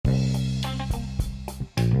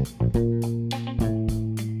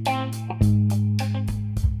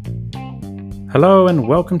Hello and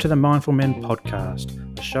welcome to the Mindful Men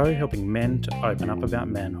podcast, a show helping men to open up about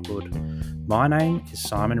manhood. My name is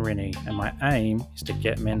Simon Rennie and my aim is to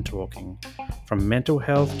get men talking. From mental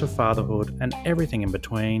health to fatherhood and everything in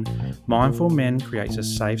between, Mindful Men creates a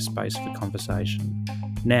safe space for conversation.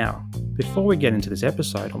 Now, before we get into this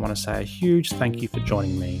episode, I want to say a huge thank you for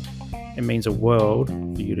joining me. It means a world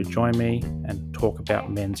for you to join me and talk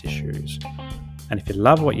about men's issues. And if you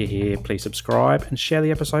love what you hear, please subscribe and share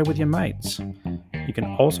the episode with your mates. You can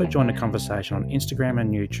also join the conversation on Instagram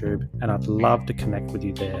and YouTube, and I'd love to connect with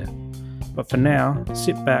you there. But for now,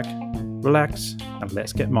 sit back, relax, and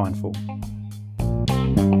let's get mindful.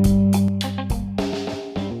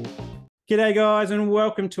 G'day guys, and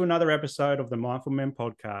welcome to another episode of the Mindful Men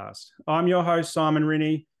podcast. I'm your host, Simon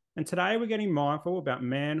Rennie, and today we're getting mindful about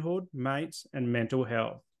manhood, mates, and mental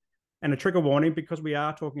health. And a trigger warning, because we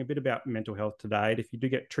are talking a bit about mental health today. If you do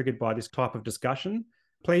get triggered by this type of discussion,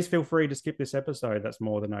 please feel free to skip this episode. That's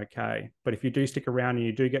more than okay. But if you do stick around and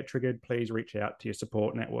you do get triggered, please reach out to your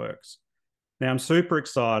support networks. Now, I'm super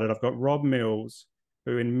excited. I've got Rob Mills,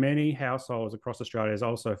 who in many households across Australia is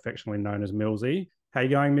also affectionately known as Millsy. How you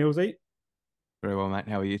going, Millsy? Very well, mate.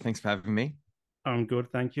 How are you? Thanks for having me. I'm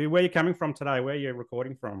good, thank you. Where are you coming from today? Where are you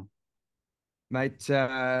recording from? Mate,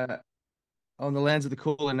 on the lands of the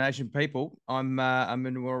Kulin Nation people, I'm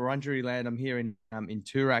in Wurundjeri land. I'm here in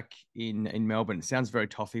Toorak in Melbourne. It sounds very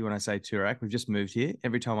toffee when I say Toorak. We've just moved here.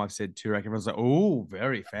 Every time I've said Toorak, everyone's like, "Oh,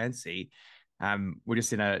 very fancy." We're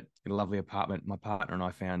just in a lovely apartment my partner and I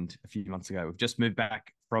found a few months ago. We've just moved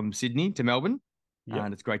back from Sydney to Melbourne,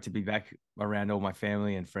 and it's great to be back around all my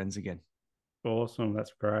family and friends again. Awesome,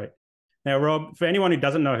 that's great. Now, Rob, for anyone who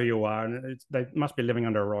doesn't know who you are, and they must be living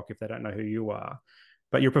under a rock if they don't know who you are,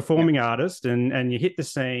 but you're a performing artist and you hit the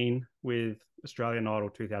scene with Australian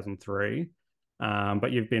Idol 2003,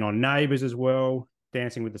 but you've been on Neighbours as well,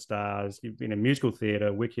 Dancing with the Stars, you've been in musical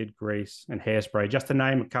theatre, Wicked, Grease, and Hairspray, just to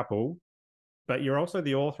name a couple. But you're also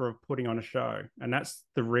the author of Putting on a Show. And that's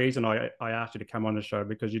the reason I asked you to come on the show,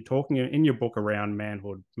 because you're talking in your book around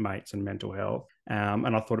manhood, mates, and mental health.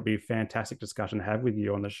 And I thought it'd be a fantastic discussion to have with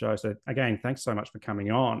you on the show. So again, thanks so much for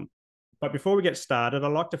coming on. But before we get started,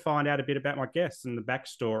 I'd like to find out a bit about my guests and the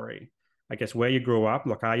backstory. I guess where you grew up.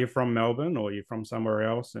 Like, are you from Melbourne or are you from somewhere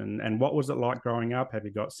else? And what was it like growing up? Have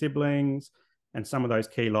you got siblings? And some of those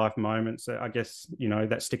key life moments, I guess,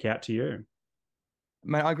 that stick out to you.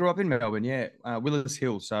 Mate, I grew up in Melbourne, Willis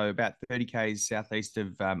Hill, so about 30 k's southeast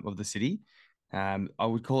of the city. I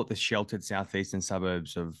would call it the sheltered southeastern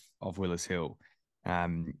suburbs of Willis Hill.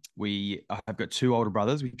 I've got two older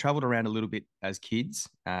brothers. We travelled around a little bit as kids.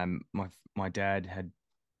 My dad had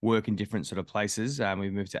work in different sort of places. We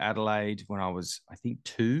moved to Adelaide when I was, I think,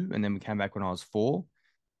 2, and then we came back when I was 4.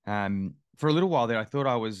 For a little while there, I thought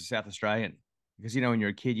I was South Australian, because when you're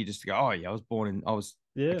a kid, you just go, "Oh yeah, I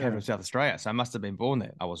came from South Australia, so I must have been born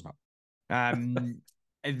there." I was not. And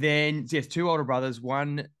then, yes, two older brothers.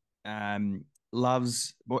 One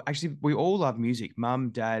actually, we all love music. Mum,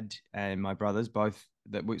 dad, and my brothers both.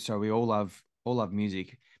 So we all love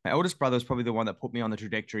music. My eldest brother was probably the one that put me on the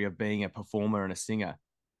trajectory of being a performer and a singer.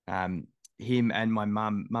 Him and my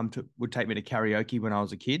mum would take me to karaoke when I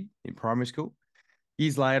was a kid in primary school.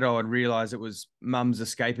 Years later, I would realize it was mum's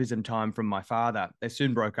escapism time from my father. They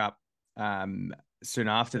soon broke up soon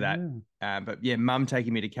after that. But yeah, mum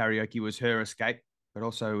taking me to karaoke was her escape, but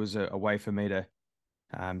also it was a way for me to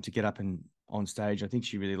get up and on stage. I think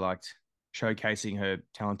she really liked showcasing her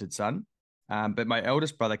talented son. But my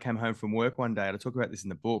eldest brother came home from work one day, and I talk about this in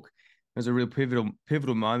the book. It was a real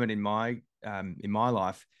pivotal moment in my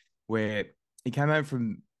life, where he came home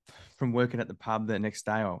from working at the pub the next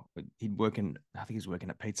day. I think he was working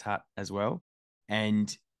at Pete's Hut as well.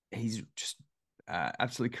 And he's just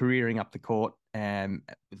absolutely careering up the court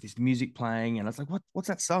with this music playing. And I was like, what's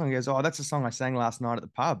that song? He goes, "Oh, that's a song I sang last night at the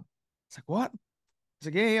pub." It's like, "What?" It's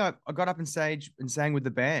like, yeah, I got up on stage and sang with the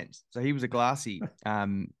band. So he was a glassy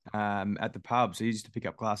at the pub. So he used to pick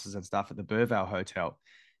up glasses and stuff at the Burvale Hotel.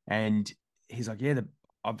 And he's like, "Yeah,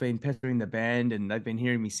 I've been pestering the band and they've been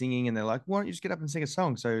hearing me singing, and they're like, why don't you just get up and sing a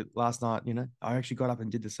song?" So last night, I actually got up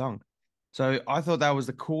and did the song. So I thought that was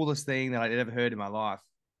the coolest thing that I'd ever heard in my life.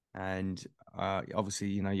 And obviously,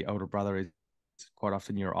 your older brother is quite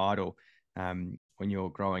often your idol when you're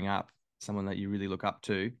growing up, someone that you really look up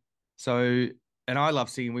to. So, and I love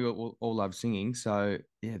singing. We all love singing. So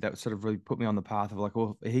yeah, that sort of really put me on the path of like,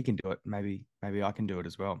 well, he can do it. Maybe I can do it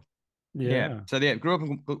as well. Yeah. So yeah, grew up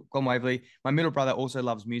in Glen Waverley. My middle brother also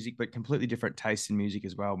loves music, but completely different tastes in music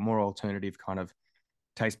as well. More alternative kind of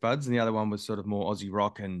taste buds. And the other one was sort of more Aussie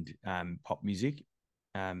rock and pop music.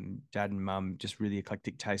 dad and mum just really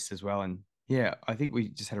eclectic tastes as well. And yeah, I think we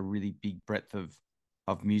just had a really big breadth of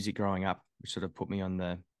music growing up, which sort of put me on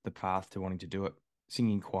the path to wanting to do it,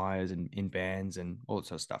 singing choirs and in bands and all that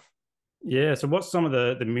sort of stuff. Yeah. So, what's some of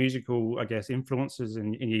the musical, I guess, influences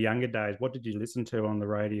in your younger days? What did you listen to on the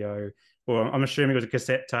radio? Or I'm assuming it was a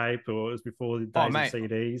cassette tape, or it was before the Oh, days of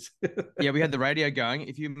mate. CDs. Yeah, we had the radio going.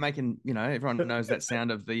 If you're making, everyone knows that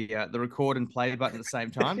sound of the record and play button at the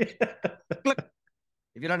same time. Click.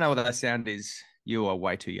 If you don't know what that sound is, you are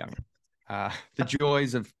way too young. The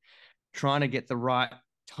joys of trying to get the right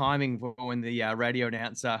timing for when the radio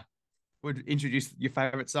announcer would introduce your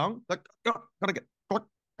favorite song. Like, oh, gotta get.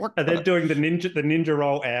 And they're doing the ninja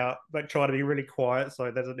roll out, but try to be really quiet so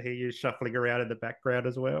it doesn't hear you shuffling around in the background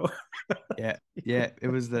as well. Yeah, it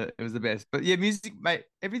was the best. But yeah, music, mate.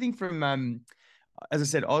 Everything from as I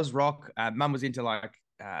said, Oz rock. Mum was into like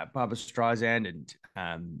Barbra Streisand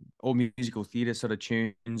and all musical theatre sort of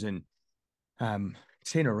tunes and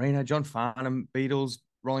Tina Arena, John Farnham, Beatles,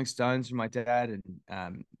 Rolling Stones from my dad,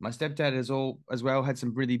 and my stepdad has all as well had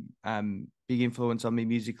some really big influence on me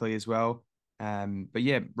musically as well. But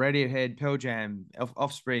yeah, Radiohead, Pearl Jam,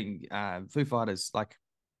 Offspring, Foo Fighters, like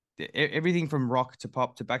everything from rock to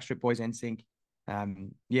pop to Backstreet Boys, NSYNC.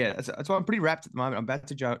 Yeah, that's why I'm pretty wrapped at the moment. I'm about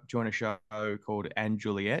to join a show called And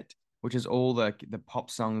Juliet, which is all the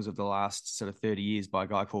pop songs of the last sort of 30 years by a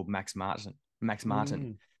guy called Max Martin. Max Martin.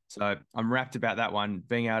 Mm. So I'm wrapped about that one,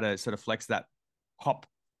 being able to sort of flex that pop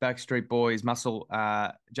Backstreet Boys muscle,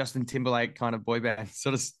 Justin Timberlake kind of boy band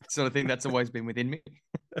sort of thing that's always been within me.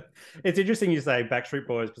 It's interesting you say Backstreet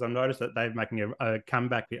Boys because I've noticed that they're making a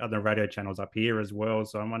comeback to other radio channels up here as well.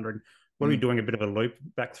 So I'm wondering, what are we doing a bit of a loop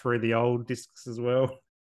back through the old discs as well?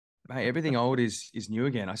 Mate, everything old is new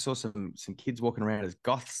again. I saw some kids walking around as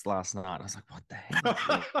goths last night. I was like, what the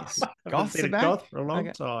heck is this? Goths are back? Goth for a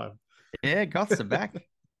long time. Yeah, goths are back.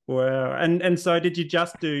 Wow. And so did you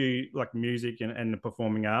just do like music and the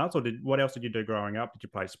performing arts, or what else did you do growing up? Did you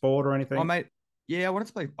play sport or Oh, anything? mate. Yeah, I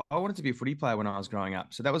wanted to be a footy player when I was growing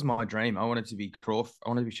up. So that was my dream. I wanted to be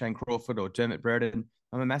Shane Crawford or Dermot Brereton.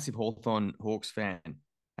 I'm a massive Hawthorn Hawks fan.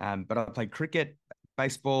 But I played cricket,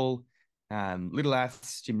 baseball, little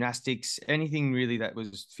aths, gymnastics, anything really that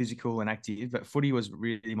was physical and active. But footy was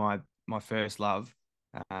really my first love.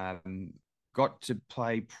 Um, got to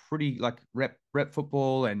play pretty like rep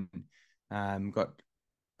football and got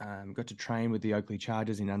to train with the Oakley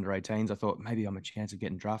Chargers in under 18s. I thought maybe I'm a chance of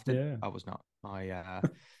getting drafted. Yeah. I was not. I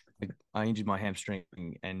injured my hamstring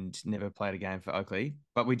and never played a game for Oakley.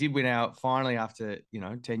 But we did win out finally after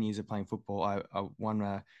 10 years of playing football. I won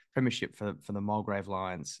a premiership for the Mulgrave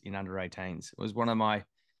Lions in under 18s. It was one of my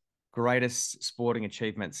greatest sporting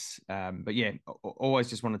achievements. But yeah, always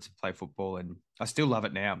just wanted to play football, and I still love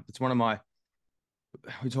it now. It's one of my.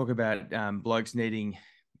 We talk about blokes needing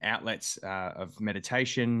outlets of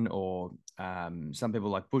meditation, or some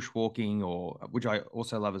people like bushwalking, or which I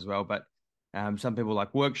also love as well. But some people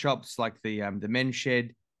like workshops, like the men's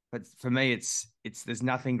shed. But for me, it's there's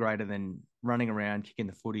nothing greater than running around kicking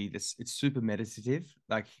the footy. It's super meditative.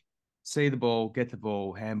 Like see the ball, get the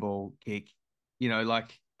ball, handball, kick.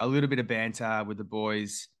 Like a little bit of banter with the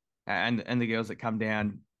boys and the girls that come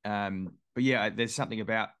down. But yeah, there's something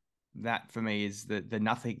about that for me is the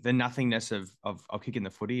nothingness of kicking the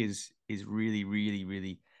footy is really, really,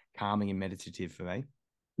 really calming and meditative for me.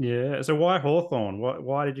 Yeah. So why Hawthorn?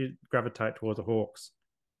 Why did you gravitate towards the Hawks?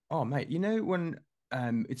 Oh, mate, when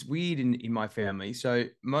it's weird in my family. So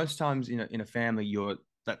most times in a family, your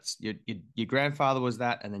grandfather was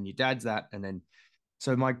that, and then your dad's that, and then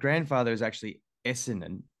so my grandfather is actually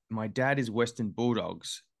Essendon. My dad is Western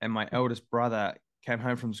Bulldogs, and my eldest brother came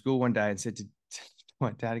home from school one day and said to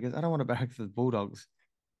my dad, he goes, I don't want to back for the Bulldogs.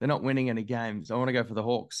 They're not winning any games. I want to go for the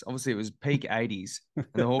Hawks. Obviously, it was peak 80s, and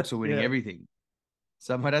the Hawks were winning Yeah. everything.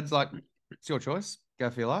 So my dad's like, it's your choice. Go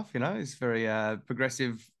for your life. He's very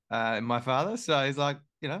progressive, my father. So he's like,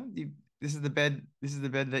 this is the bed. This is the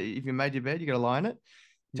bed that if you made your bed, you got to lie in it.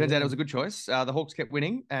 Turns out it was a good choice. The Hawks kept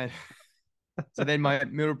winning. And so then my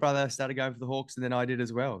middle brother started going for the Hawks, and then I did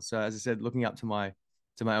as well. So as I said, looking up to my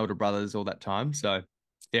older brothers all that time. So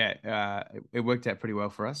yeah, it worked out pretty well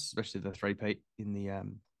for us, especially the three-peat in the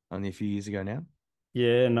only a few years ago now.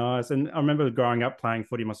 Yeah, nice. And I remember growing up playing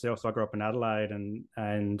footy myself. So I grew up in Adelaide,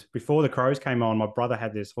 and before the Crows came on, my brother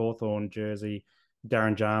had this Hawthorn jersey,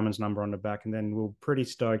 Darren Jarman's number on the back, and then we were pretty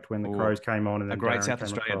stoked when the Crows came on, and then a great Darren South came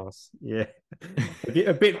Australian. across. Yeah,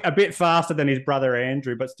 a bit faster than his brother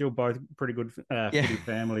Andrew, but still both pretty good footy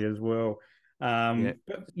family as well. But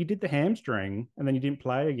you did the hamstring, and then you didn't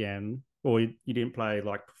play again. or you didn't play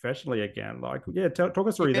like professionally again. Like, yeah, talk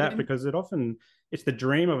us through that Yeah. because it's the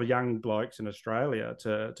dream of young blokes in Australia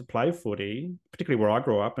to play footy, particularly where I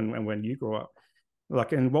grew up and when you grew up.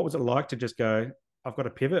 Like, and what was it like to just go, I've got to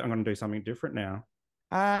pivot, I'm going to do something different now?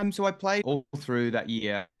 So I played all through that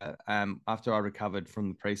year after I recovered from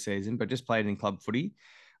the preseason, but just played in club footy.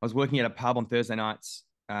 I was working at a pub on Thursday nights,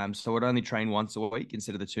 so I'd only train once a week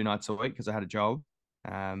instead of the 2 nights a week because I had a job.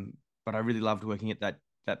 But I really loved working at that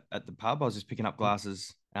at the pub. I was just picking up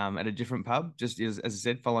glasses at a different pub, just as I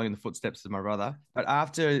said, following in the footsteps of my brother. But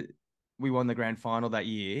after we won the grand final that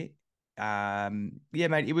year, yeah,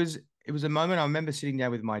 mate, it was a moment. I remember sitting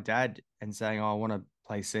down with my dad and saying, "Oh, I want to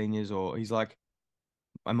play seniors," or he's like,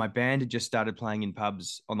 and my band had just started playing in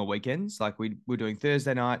pubs on the weekends. Like we were doing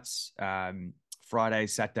Thursday nights, Friday,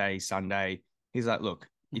 Saturday, Sunday. He's like, look,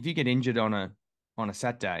 if you get injured on a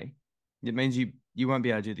Saturday, it means you won't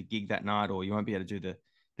be able to do the gig that night, or you won't be able to do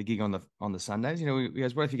the gig on the Sundays. You know, he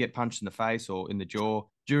goes, what if you get punched in the face or in the jaw?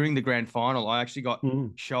 During the grand final, I actually got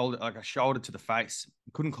Mm. a shoulder to the face.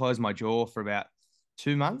 Couldn't close my jaw for about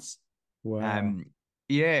 2 months. Wow. Um,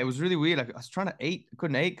 yeah, it was really weird. Like I was trying to eat,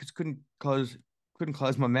 couldn't eat because couldn't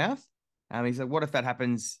close my mouth. He said, "What if that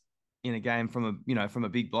happens in a game from a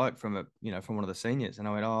big bloke from one of the seniors?" And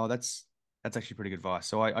I went, "Oh, that's actually pretty good advice."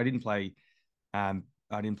 So I didn't play, I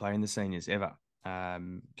didn't play in the seniors ever,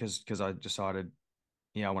 because I decided,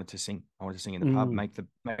 yeah, I wanted to sing. I wanted to sing in the pub, Mm.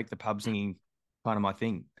 make the pub singing kind of my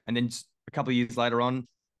thing. And then a couple of years later on,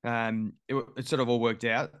 it sort of all worked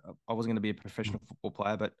out. I wasn't going to be a professional football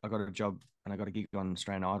player, but I got a job and I got a gig on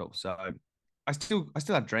Australian Idol. So I still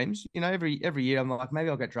have dreams. You know, every year I'm like, maybe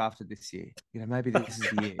I'll get drafted this year. You know, maybe this is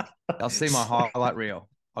the year. I'll see my highlight reel.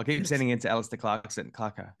 I'll keep sending it to Alistair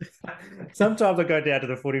Clarko. Sometimes I go down to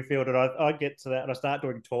the footy field and I get to that and I start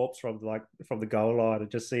doing talks from the goal line and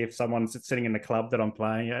just see if someone's sitting in the club that I'm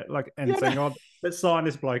playing at, like, and saying, Yeah, "Oh, let's sign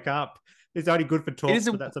this bloke up." It's only good for it is talks,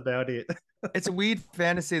 a but that's about it. it's a weird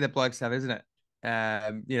fantasy that blokes have, isn't it?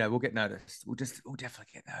 We'll get noticed. We'll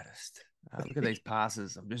definitely get noticed. Look at these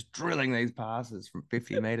passes. I'm just drilling these passes from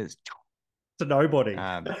 50 meters To nobody.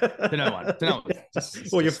 to no one. To no one. Or your Just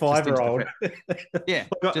into the 5-year-old. yeah,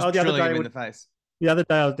 Oh, just drilling him in the face. the other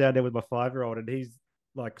day I was down there with my 5-year-old, and he's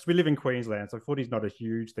like, 'cause we live in Queensland, so footy's not a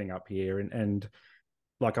huge thing up here, and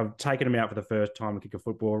like I've taken him out for the first time to kick a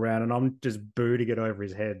football around, and I'm just booting it over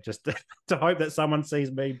his head just to hope that someone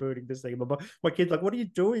sees me booting this thing. My kid's like, "What are you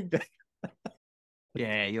doing?"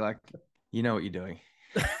 Yeah, you're like, you know what you're doing.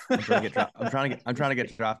 I'm trying to get I'm trying to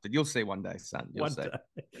get drafted. You'll see one day, son. You'll One see.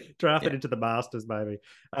 day, drafted Yeah. into the Masters, maybe.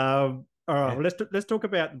 All right, Yeah. well, let's talk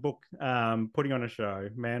about the book, putting on a show,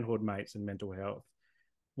 manhood, mates, and mental health.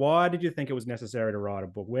 Why did you think it was necessary to write a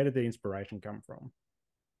book? Where did the inspiration come from?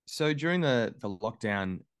 So during the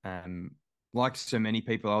lockdown, like so many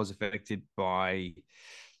people, I was affected by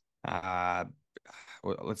uh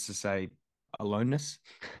well, let's just say aloneness,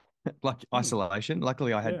 like Hmm, isolation.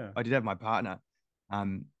 Luckily yeah. I did have my partner.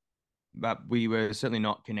 Um, but we were certainly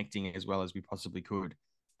not connecting as well as we possibly could.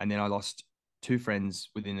 And then I lost two friends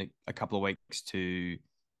within a couple of weeks to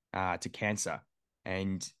cancer,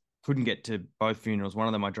 and couldn't get to both funerals. One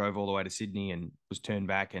of them I drove all the way to Sydney and was turned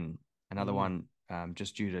back, and another Mm, one,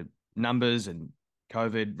 just due to numbers and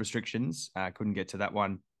COVID restrictions, couldn't get to that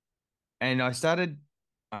one. And I started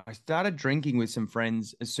drinking with some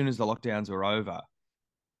friends as soon as the lockdowns were over,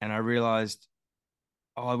 and I realized,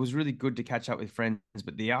 oh, it was really good to catch up with friends,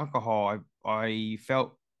 but the alcohol, I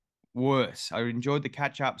felt worse. I enjoyed the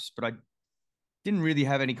catch ups, but I didn't really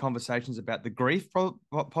have any conversations about the grief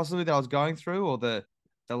possibly that I was going through, or the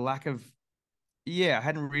lack of, yeah, I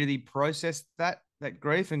hadn't really processed that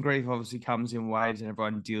grief. And grief obviously comes in waves and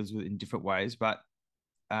everyone deals with it in different ways, but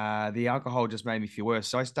the alcohol just made me feel worse.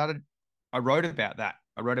 So I wrote about that.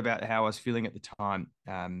 I wrote about how I was feeling at the time,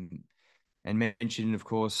 and mentioned, of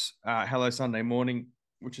course, Hello Sunday Morning,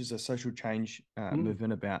 which is a social change mm,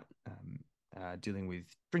 movement about dealing with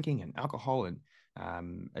drinking and alcohol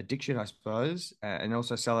and addiction, I suppose, and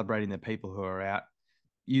also celebrating the people who are out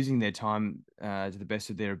using their time to the best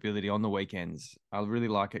of their ability on the weekends. I really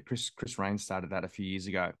like it. Chris Rain started that a few years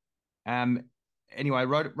ago. Um, anyway, I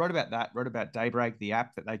wrote about that. Wrote about Daybreak, the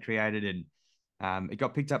app that they created, and it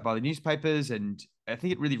got picked up by the newspapers, and I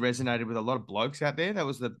think it really resonated with a lot of blokes out there. That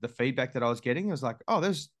was the feedback that I was getting. It was like,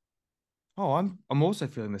 I'm also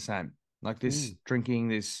feeling the same. Like this mm, drinking,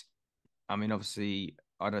 this. I mean, obviously,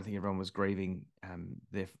 I don't think everyone was grieving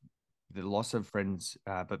the loss of friends,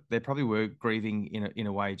 but they probably were grieving in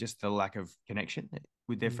a way just the lack of connection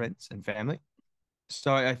with their mm. friends and family.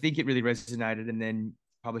 So I think it really resonated. And then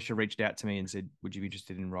publisher reached out to me and said, "Would you be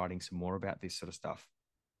interested in writing some more about this sort of stuff?"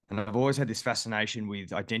 And I've always had this fascination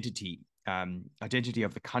with identity identity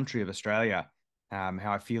of the country of Australia,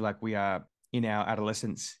 how I feel like we are in our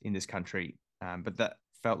adolescence in this country. But that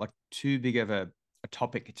felt like too big of a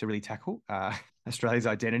topic to really tackle, Australia's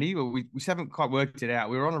identity. Well, we just haven't quite worked it out.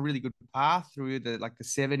 We were on a really good path through the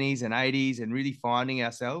 70s and 80s and really finding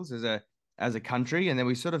ourselves as a country. And then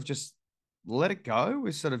we sort of just let it go.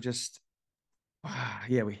 We sort of just,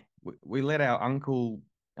 yeah, we let our Uncle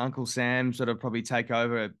Sam sort of probably take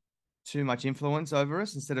over too much influence over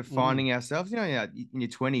us instead of finding ourselves. You know, yeah, in your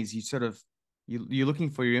 20s, you sort of you're looking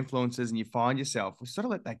for your influences and you find yourself. We sort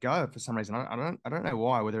of let that go for some reason. I don't know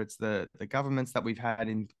why, whether it's the governments that we've had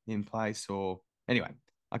in place or anyway,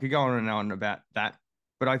 I could go on and on about that.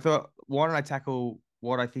 But I thought, why don't I tackle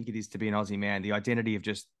what I think it is to be an Aussie man, the identity of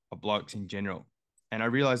just of blokes in general. And I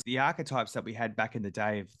realized the archetypes that we had back in the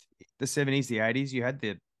day of the 70s, the 80s, you had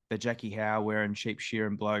the Jackie Howe wearing sheep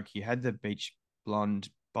shearing bloke, you had the beach blonde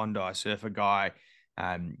Bondi surfer guy,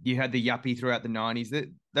 you had the yuppie throughout the 90s.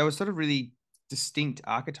 They were sort of really distinct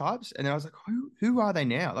archetypes. And then I was like, who are they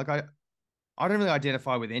now? Like I don't really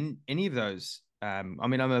identify with any of those. I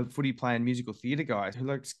mean, I'm a footy playing musical theatre guy who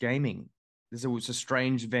likes gaming. There's always a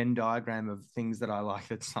strange Venn diagram of things that I like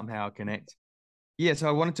that somehow connect. Yeah, so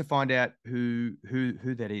I wanted to find out who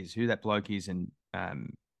that is, who that bloke is, and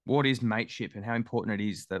what is mateship and how important it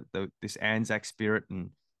is that this Anzac spirit.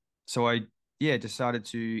 And so I decided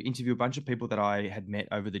to interview a bunch of people that I had met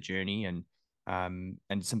over the journey, and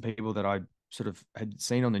some people that I sort of had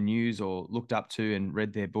seen on the news or looked up to and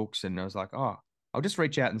read their books. And I was like, oh, I'll just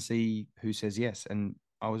reach out and see who says yes. And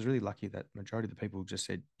I was really lucky that majority of the people just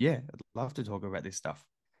said, yeah, I'd love to talk about this stuff.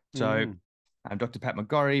 So Dr. Pat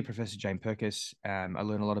McGorry, Professor Jane Purkis, I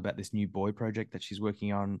learned a lot about this new boy project that she's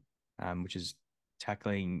working on, which is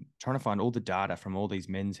trying to find all the data from all these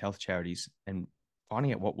men's health charities and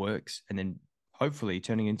finding out what works, and then hopefully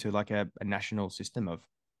turning into like a national system of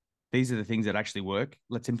these are the things that actually work.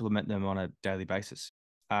 Let's implement them on a daily basis.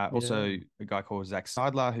 Also, a guy called Zach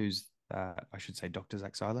Seidler, who's, I should say Dr.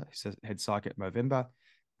 Zach Seidler, who's head psych at Movember,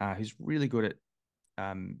 who's really good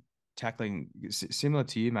at tackling, similar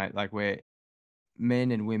to you, mate, like where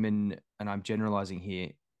men and women, and I'm generalizing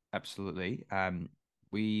here, absolutely,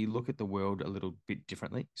 we look at the world a little bit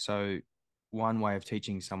differently. So one way of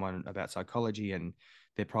teaching someone about psychology and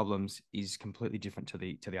their problems is completely different to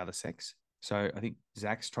the other sex. So I think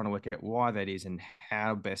Zach's trying to work out why that is and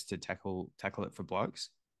how best to tackle it for blokes,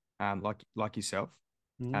 like yourself.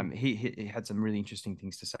 He had some really interesting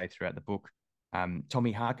things to say throughout the book.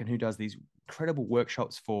 Tommy Harkin, who does these incredible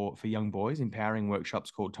workshops for young boys, empowering workshops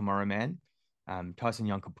called Tomorrow Man. Tyson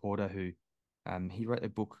Yunkaporta, who he wrote a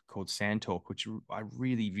book called Sand Talk, which I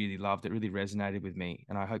really, really loved. It really resonated with me,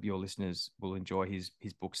 and I hope your listeners will enjoy his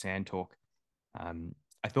book Sand Talk.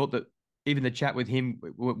 I thought that even the chat with him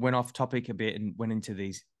went off topic a bit and went into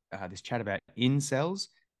this chat about incels,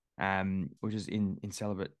 which is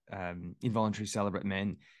involuntary celibate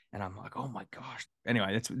men. And I'm like, oh my gosh.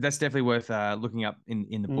 Anyway, that's definitely worth looking up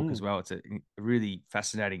in the book as well. It's a really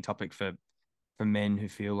fascinating topic for men who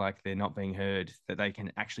feel like they're not being heard, that they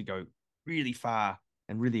can actually go really far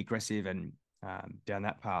and really aggressive and down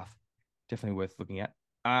that path. Definitely worth looking at.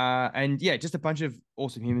 And yeah, just a bunch of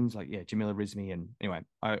awesome humans like, Jamila Rizmi. And anyway,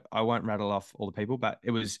 I won't rattle off all the people, but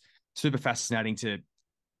it was super fascinating to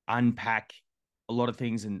unpack a lot of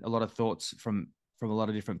things and a lot of thoughts from a lot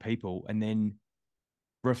of different people, and then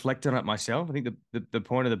reflect on it myself. I think the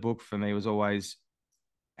point of the book for me was always,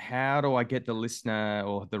 how do I get the listener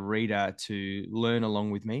or the reader to learn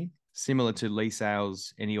along with me? Similar to Lee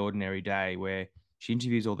Sales' Any Ordinary Day, where she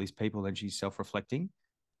interviews all these people and she's self-reflecting.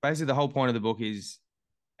 Basically, the whole point of the book is,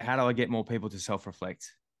 how do I get more people to self-reflect?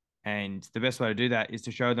 And the best way to do that is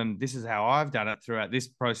to show them, this is how I've done it throughout this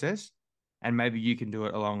process, and maybe you can do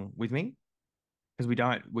it along with me. Because we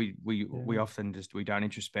often we don't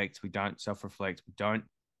introspect, we don't self-reflect, we don't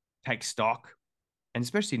take stock. And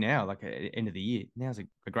especially now, like at the end of the year, now's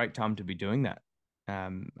a great time to be doing that.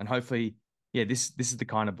 And hopefully, this is the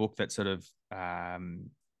kind of book that sort of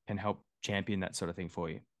can help champion that sort of thing for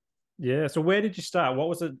you. Yeah. So where did you start? What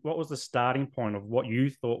was the starting point of what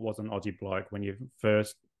you thought was an Aussie bloke when you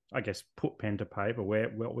first, I guess, put pen to paper?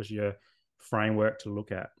 What was your framework to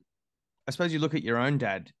look at? I suppose you look at your own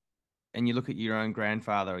dad, and you look at your own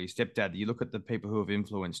grandfather or your stepdad. You look at the people who have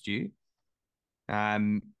influenced you.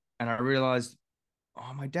 And I realized,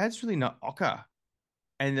 oh, my dad's really not Ocker.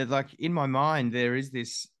 And that, like, in my mind, there is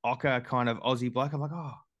this Ocker kind of Aussie bloke. I'm like,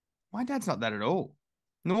 oh, my dad's not that at all.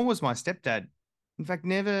 Nor was my stepdad. In fact,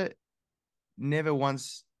 never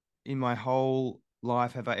once in my whole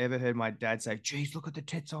life have I ever heard my dad say, geez, look at the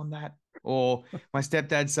tits on that. Or my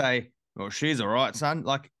stepdad say, well, she's all right, son.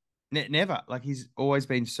 Like, never. Like, he's always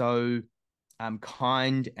been so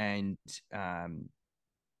kind, and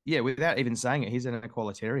without even saying it, he's an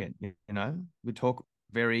equalitarian. You know, we talk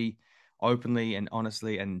very openly and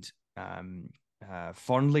honestly and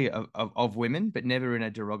fondly of women, but never in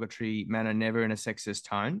a derogatory manner, never in a sexist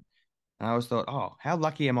tone. And I always thought, oh, how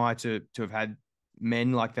lucky am I to have had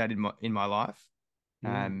men like that in my life?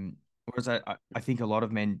 Whereas I think a lot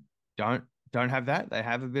of men don't have that. They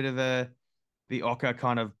have a bit of the Ocker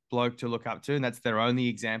kind of bloke to look up to, and that's their only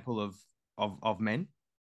example of men.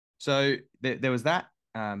 So there was that.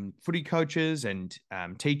 Footy coaches and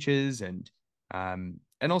teachers and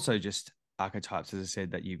also just archetypes, as I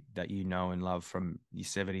said, that you know and love from your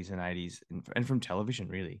 70s and 80s and from television,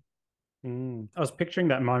 really. I was picturing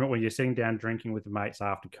that moment when you're sitting down drinking with mates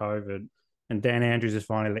after COVID, and Dan Andrews has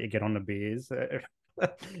finally let you get on the beers.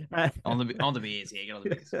 on the beers, yeah, get on the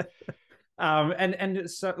beers. And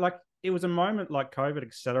so like it was a moment like COVID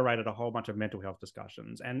accelerated a whole bunch of mental health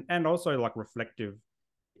discussions and also like reflective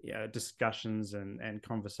discussions and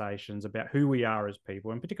conversations about who we are as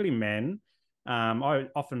people, and particularly men. I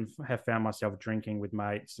often have found myself drinking with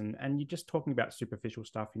mates, and you're just talking about superficial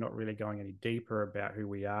stuff. You're not really going any deeper about who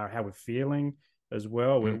we are, how we're feeling as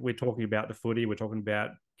well. We're talking about the footy. We're talking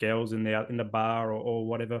about girls in the bar or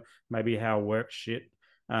whatever. Maybe how work shit.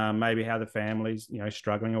 Maybe how the family's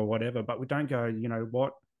struggling or whatever. But we don't go. You know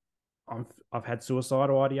what? I've had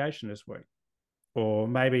suicidal ideation this week, or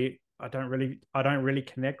maybe I don't really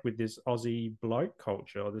connect with this Aussie bloke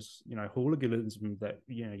culture or this hooliganism that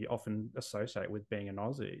you often associate with being an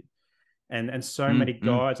Aussie, and so many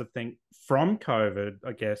guys I think from COVID,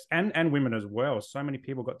 I guess, and women as well. So many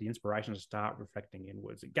people got the inspiration to start reflecting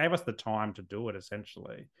inwards. It gave us the time to do it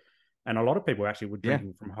essentially, and a lot of people actually were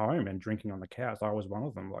drinking from home and drinking on the couch. I was one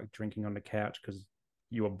of them, like drinking on the couch because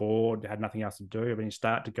you were bored, had nothing else to do, but you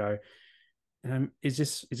start to go, is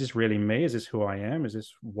this really me? Is this who I am? Is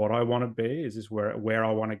this what I want to be? Is this where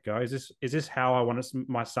I want to go? Is this how I want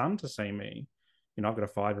my son to see me? I've got a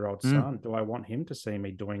 5-year-old son. Do I want him to see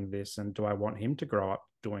me doing this? And do I want him to grow up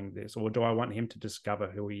doing this? Or do I want him to discover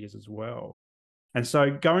who he is as well? And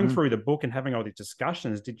so going through the book and having all these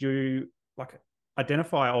discussions, did you like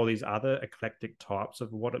identify all these other eclectic types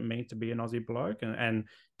of what it means to be an Aussie bloke? And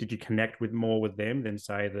did you connect with more with them than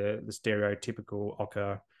say the stereotypical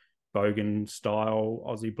Ocker Bogan style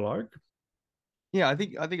Aussie bloke? Yeah, I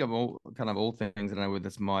think I'm all things, and I know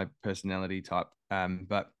that's my personality type.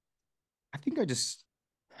 But I think I just,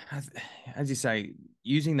 as you say,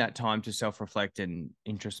 using that time to self-reflect and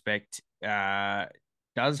introspect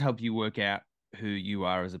does help you work out who you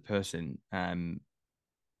are as a person. And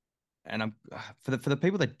I'm for the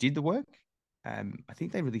people that did the work, I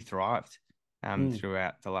think they really thrived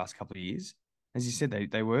throughout the last couple of years. As you said,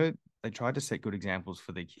 they tried to set good examples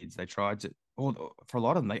for their kids. They tried to, or for a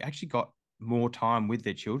lot of them, they actually got more time with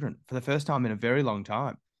their children for the first time in a very long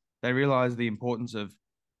time. They realized the importance of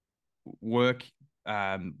work,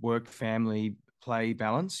 family, play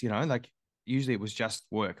balance. Like usually it was just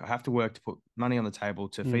work. I have to work to put money on the table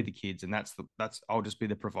to feed the kids, and that's I'll just be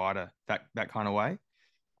the provider that kind of way.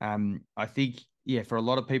 I think for a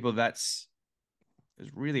lot of people it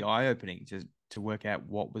was really eye opening to work out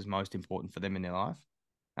what was most important for them in their life.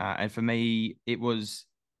 And for me, it was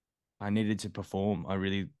I needed to perform. I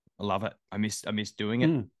really love it. I miss doing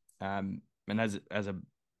it. And as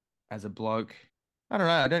a bloke, I don't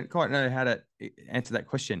know. I don't quite know how to answer that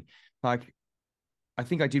question. Like, I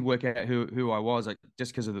think I did work out who I was, like,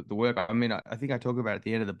 just because of the work. I mean, I think I talk about it at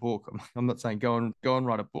the end of the book. I'm not saying go and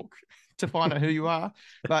write a book to find out who you are,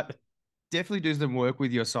 but definitely do some work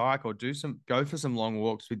with your psyche, or go for some long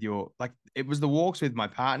walks with it was the walks with my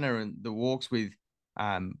partner and the walks with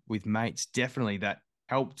mates, definitely, that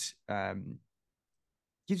helped.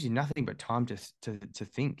 Gives you nothing but time to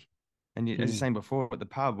think. And as you're saying before, at the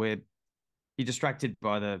pub, where you're distracted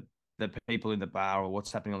by the people in the bar or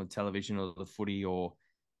what's happening on the television or the footy, or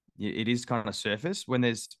it is kind of surface. When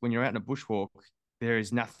you're out in a bushwalk, there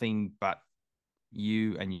is nothing but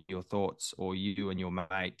you and your thoughts, or you and your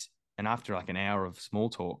mate. And after like an hour of small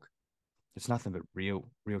talk, it's nothing but real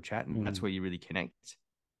chat, and that's where you really connect.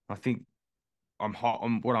 I think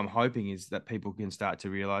what I'm hoping is that people can start to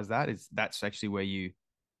realize that's actually where you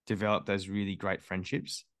develop those really great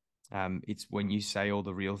friendships. It's when you say all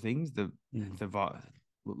the real things, look,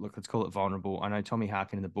 let's call it vulnerable. I know Tommy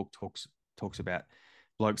Harkin in the book talks about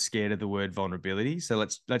blokes scared of the word vulnerability. So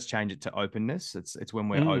let's change it to openness. It's when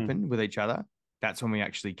we're open with each other, that's when we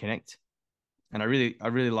actually connect. And I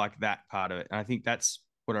really like that part of it. And I think that's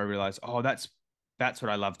what I realized. Oh, that's what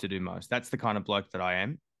I love to do most. That's the kind of bloke that I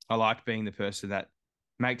am. I like being the person that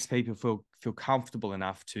makes people feel comfortable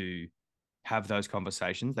enough to have those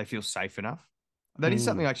conversations. They feel safe enough. That is Mm,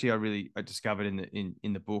 something actually I discovered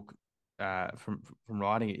in the book from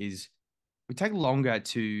writing it is we take longer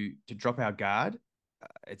to drop our guard.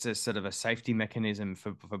 It's a sort of a safety mechanism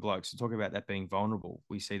for blokes to talk about that being vulnerable.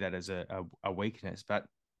 We see that as a weakness, but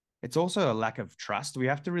it's also a lack of trust. We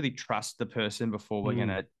have to really trust the person before we're going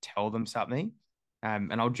mm, to tell them something.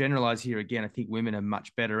 And I'll generalize here again. I think women are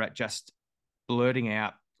much better at just blurting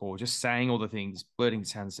out or just saying all the things. Blurting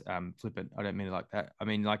sounds flippant. I don't mean it like that. I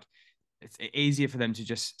mean, like, it's easier for them to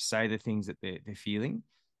just say the things that they're feeling.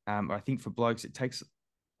 I think for blokes, it takes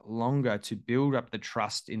longer to build up the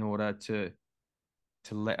trust in order to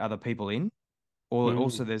let other people in. Or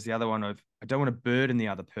also, mm. there's the other one of I don't want to burden the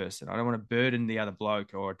other person. I don't want to burden the other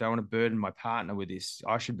bloke, or I don't want to burden my partner with this.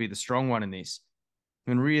 I should be the strong one in this.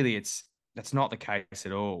 And really, that's not the case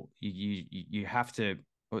at all. You have to.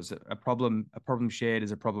 What's a problem? A problem shared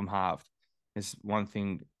is a problem halved. It's one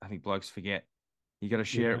thing I think blokes forget. You got to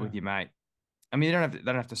share it Yeah. with your mate. I mean, they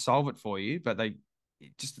don't have to solve it for you, but they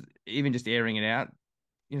just even just airing it out,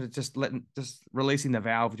 just releasing the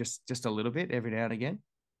valve just a little bit every now and again.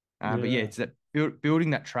 But yeah, Yeah. it's that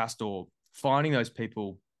building that trust or finding those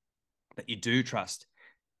people that you do trust.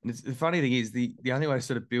 And the funny thing is the only way to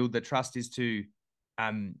sort of build the trust is to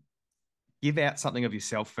um, give out something of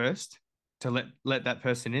yourself first to let that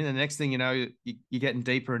person in. And the next thing you know, you're getting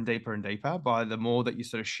deeper and deeper and deeper by the more that you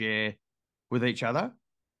sort of share with each other.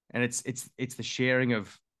 And it's the sharing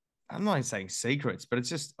of I'm not even saying secrets, but it's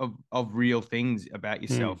just of real things about Mm,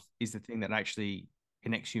 yourself is the thing that actually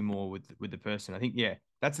connects you more with the person. I think yeah,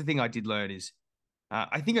 that's the thing I did learn is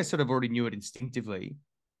I think I sort of already knew it instinctively,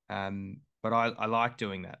 but I like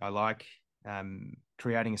doing that. I like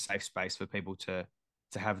creating a safe space for people to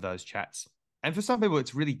have those chats. And for some people,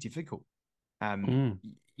 it's really difficult. mm.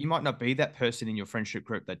 You might not be that person in your friendship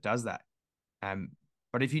group that does that. Um,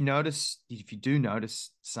 but if you do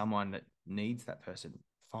notice someone that needs that person,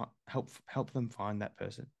 help them find that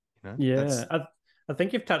person. Yeah. That's I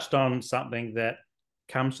think you've touched on something that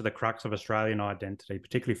comes to the crux of Australian identity,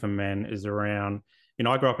 particularly for men, is around,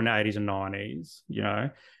 I grew up in the 80s and 90s,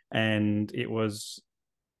 and it was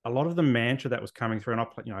a lot of the mantra that was coming through.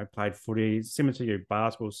 And I played footy, similar to you,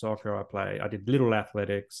 basketball, soccer. I did little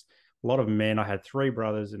athletics. A lot of men. I had three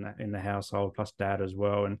brothers in the household, plus dad as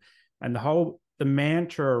well. And the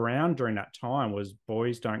mantra around during that time was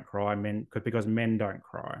boys don't cry, men because men don't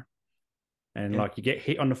cry. And yeah, like you get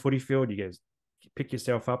hit on the footy field, you pick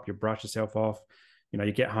yourself up, you brush yourself off.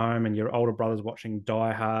 You get home and your older brother's watching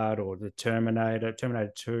Die Hard or the Terminator.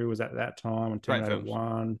 Terminator 2 was at that time, and great Terminator films,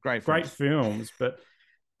 1. great Great films. films,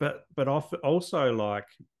 but also like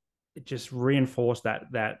it just reinforced that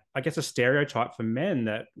I guess a stereotype for men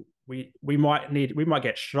that we might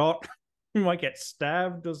get shot, we might get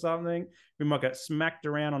stabbed or something, we might get smacked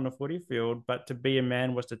around on the footy field, but to be a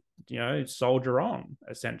man was to soldier on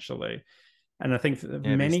essentially. And I think for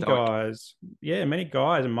Yeah, be stoic. many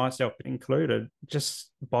guys, and myself included,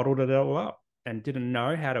 just bottled it all up and didn't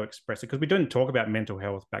know how to express it because we didn't talk about mental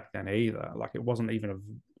health back then either. Like it wasn't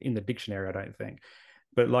even in the dictionary, I don't think.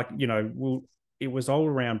 But like it was all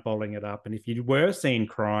around bottling it up. And if you were seen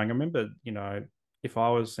crying, I remember if I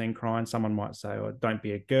was seen crying, someone might say, "Oh, don't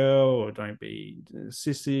be a girl," or "Don't be a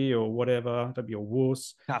sissy," or whatever. "Don't be a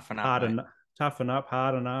wuss." Toughen up, mate. Harden, toughen up,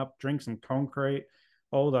 harden up, drink some concrete,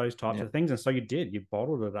 all those types Yeah, of things. And so you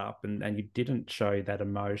bottled it up and you didn't show that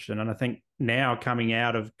emotion. And I think now coming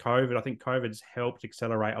out of COVID, I think COVID's helped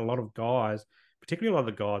accelerate a lot of guys, particularly a lot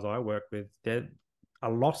of the guys I work with, they're a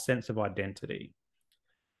lost sense of identity.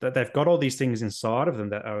 That they've got all these things inside of them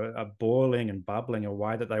that are boiling and bubbling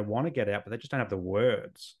away that they want to get out, but they just don't have the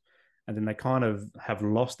words. And then they kind of have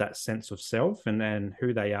lost that sense of self and then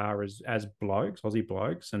who they are as blokes, Aussie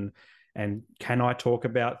blokes, and can I talk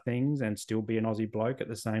about things and still be an Aussie bloke at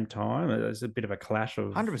the same time? There's a bit of a clash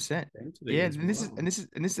of 100%. identity Yeah, as and well. this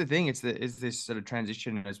is the thing. Is this sort of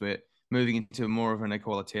transition as we're moving into more of an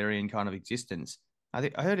equalitarian kind of existence. I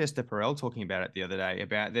think I heard Esther Perel talking about it the other day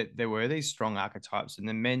about that there were these strong archetypes, and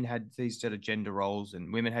the men had these sort of gender roles,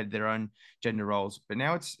 and women had their own gender roles. But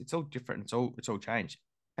now it's all different. It's all changed,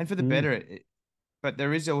 and for the Mm, better. But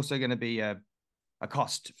there is also going to be a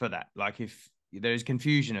cost for that. Like if there's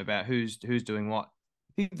confusion about who's doing what.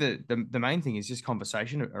 I think the main thing is just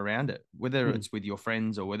conversation around it, whether mm, it's with your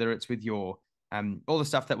friends or whether it's with your all the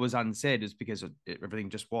stuff that was unsaid is because everything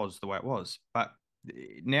just was the way it was. But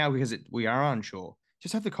now because we are unsure,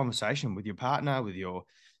 just have the conversation with your partner, with your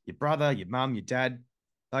brother, your mum, your dad.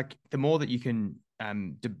 Like the more that you can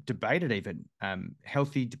debate it, even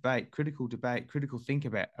healthy debate, critical think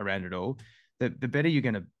about around it all, the better you're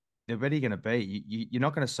gonna be. You're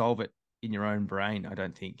not going to solve it in your own brain, I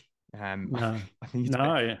don't think. No, I think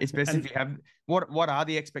no, it's best if and you have what are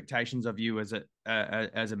the expectations of you as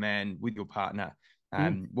a man with your partner?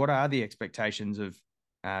 mm, What are the expectations of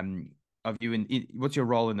you in what's your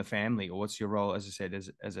role in the family, or what's your role, as I said,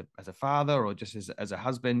 as a father, or just as a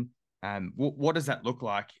husband? What does that look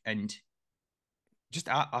like? And just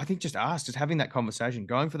I think just ask, just having that conversation,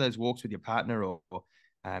 going for those walks with your partner, or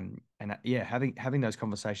and yeah, having those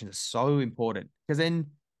conversations is so important, because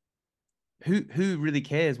then who really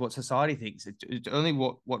cares what society thinks? It's only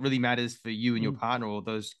what really matters for you and your mm, partner, or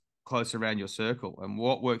those close around your circle, and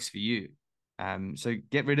what works for you. So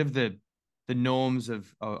get rid of the norms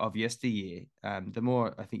of yesteryear. The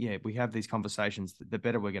more I think, yeah, we have these conversations, the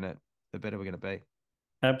better we're gonna be.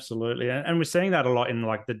 absolutely, and we're seeing that a lot in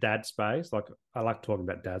like the dad space. Like I like talking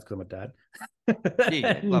about dads because I'm a dad. Yeah,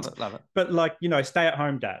 yeah, love And it, love it. but like, stay at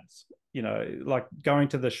home dads, like going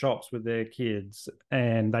to the shops with their kids,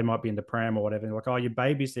 and they might be in the pram or whatever. Like, oh, you're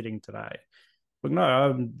babysitting today. But no,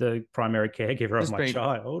 I'm the primary caregiver of Just my being,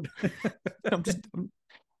 child. I'm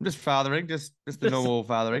just fathering, just the Just normal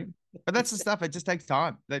fathering. But that's the stuff. It just takes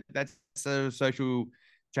time. That's the social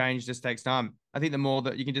change. Just takes time. I think the more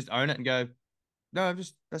that you can just own it and go, no,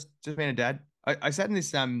 that's just being a dad. I sat in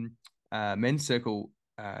this men's circle,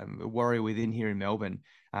 warrior within here in Melbourne,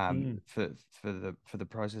 mm, for the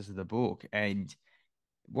process of the book, and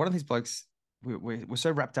one of these blokes, we're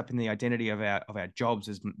so wrapped up in the identity of our jobs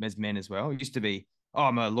as men as well. It used to be, oh,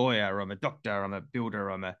 I'm a lawyer, or I'm a doctor, or I'm a builder,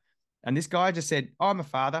 or and this guy just said, oh, I'm a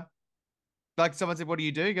father. Like someone said, what do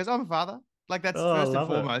you do? He goes, oh, I'm a father. Like that's oh, I first and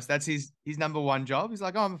love it. foremost. That's his number one job. He's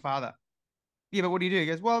like, oh, I'm a father. Yeah, but what do you do? He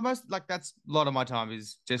goes, well, most like that's a lot of my time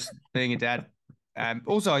is just being a dad.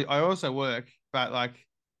 Also, I also work, but like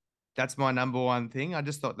that's my number one thing. I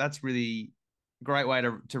just thought that's really a great way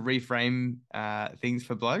to reframe things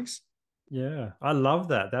for blokes. Yeah, I love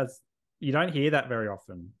that. That's You don't hear that very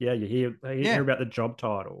often. Yeah, you hear Yeah, about the job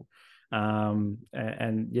title. And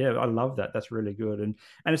yeah, I love that. That's really good. And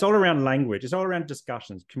it's all around language. It's all around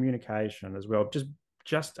discussions, communication as well.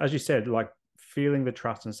 Just as you said, like feeling the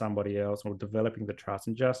trust in somebody else or developing the trust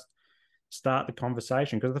and just start the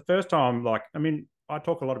conversation. Because the first time, like, I mean, I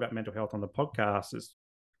talk a lot about mental health on the podcast is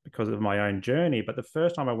because of my own journey. But the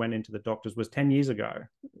first time I went into the doctors was 10 years ago.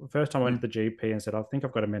 The first time I went to mm, the GP and said, I think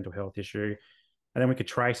I've got a mental health issue. And then we could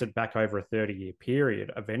trace it back over a 30-year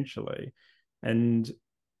period eventually. And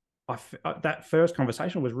that first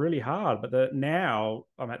conversation was really hard. But now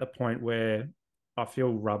I'm at the point where I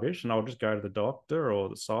feel rubbish and I'll just go to the doctor or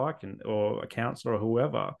the psych or a counselor or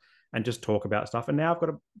whoever and just talk about stuff. And now I've got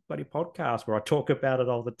a bloody podcast where I talk about it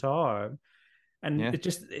all the time, and yeah,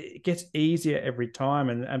 it gets easier every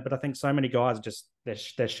time. But I think so many guys are just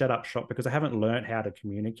they're shut up shop because they haven't learned how to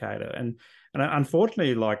communicate it. And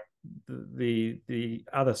unfortunately, like the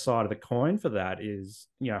other side of the coin for that is,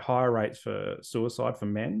 higher rates for suicide for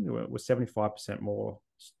men. We're 75% more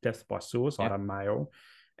deaths by suicide yeah, are male.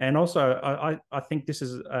 And also, I think this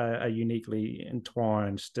is a uniquely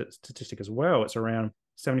entwined statistic as well. It's around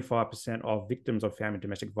 75% of victims of family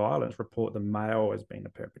domestic violence report the male as being the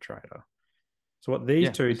perpetrator. So what these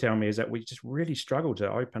yeah. two tell me is that we just really struggle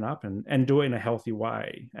to open up and do it in a healthy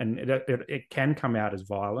way. And it can come out as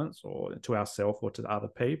violence or to ourselves or to other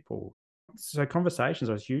people. So conversations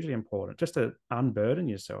are hugely important, just to unburden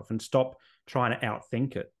yourself and stop trying to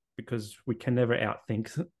outthink it, because we can never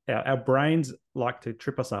outthink. Our brains like to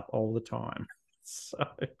trip us up all the time. So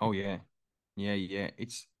Oh yeah, yeah, yeah.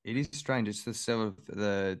 It is strange. It's the sort of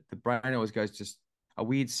the brain always goes just a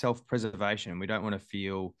weird self-preservation. We don't want to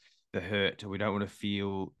feel the hurt, or we don't want to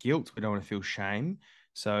feel guilt. We don't want to feel shame.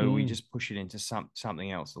 So we mm, just push it into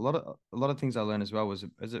something else. A lot of things I learned as well was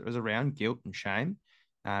around guilt and shame,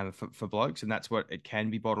 for blokes, and that's what it can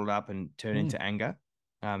be bottled up and turn mm, into anger,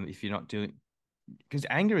 if you're not doing, because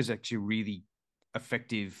anger is actually a really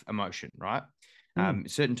effective emotion, right? mm,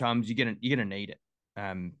 Certain times you're gonna need it,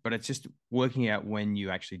 but it's just working out when you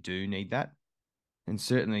actually do need that. And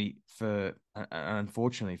certainly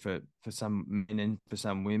unfortunately for some men and for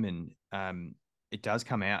some women, it does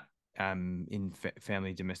come out in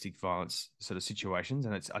family domestic violence sort of situations,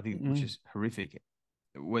 and it's I think which mm. is horrific.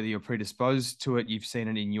 Whether you're predisposed to it, you've seen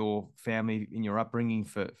it in your family, in your upbringing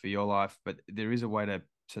for your life, but there is a way to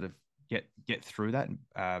sort of get through that,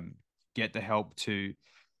 and get the help to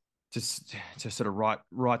sort of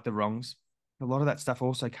right the wrongs. A lot of that stuff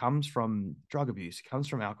also comes from drug abuse, comes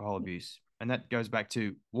from alcohol abuse, and that goes back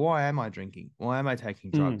to, why am I drinking? Why am I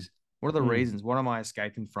taking Mm, drugs? What are the mm, reasons? What am I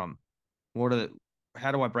escaping from? What are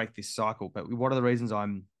how do I break this cycle? But what are the reasons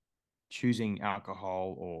I'm choosing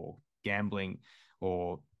alcohol or gambling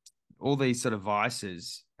or all these sort of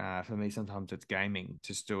vices? For me, sometimes it's gaming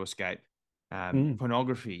just to escape. Mm.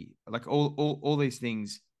 pornography, like all these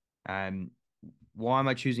things. Why am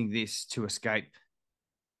I choosing this to escape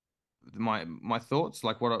my thoughts?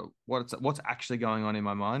 Like what's actually going on in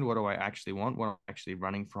my mind? What do I actually want? What am I actually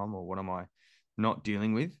running from, or what am I not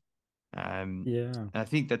dealing with? Yeah. I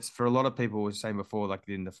think that's for a lot of people, was saying before, like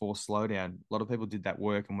in the forced slowdown, a lot of people did that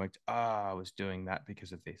work and worked, I was doing that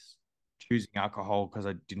because of this. Choosing alcohol because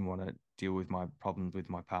I didn't want to deal with my problems with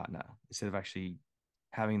my partner, instead of actually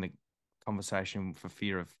having the conversation for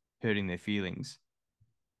fear of hurting their feelings,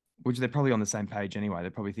 which they're probably on the same page anyway.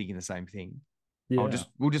 They're probably thinking the same thing. Yeah.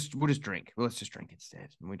 We'll just drink. Well, let's just drink instead,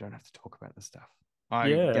 and we don't have to talk about the stuff. I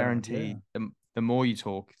Yeah. Yeah. guarantee the more you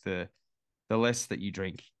talk, the less that you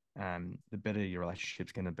drink, the better your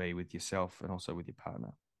relationship's going to be with yourself and also with your partner.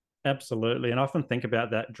 Absolutely. And I often think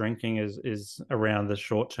about that drinking is around the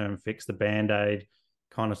short-term fix, the band-aid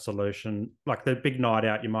kind of solution. Like the big night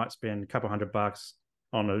out, you might spend a couple $100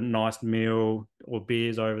 on a nice meal or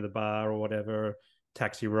beers over the bar or whatever,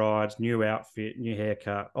 taxi rides, new outfit, new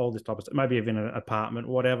haircut, all this type of stuff, maybe even an apartment,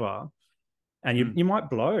 whatever. And you Mm. you might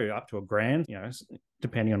blow up to a grand,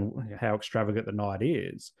 depending on how extravagant the night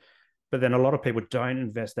is. But then a lot of people don't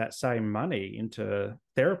invest that same money into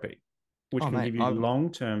therapy, which Oh, can mate, give you I'm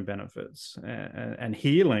long-term benefits and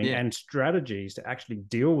healing yeah, and strategies to actually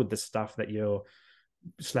deal with the stuff that you're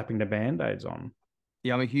slapping the band-aids on.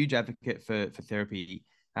 yeah, I'm a huge advocate for therapy,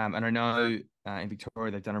 and I know in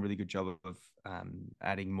Victoria they've done a really good job of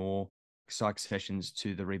adding more psych sessions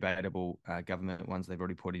to the rebatable government ones they've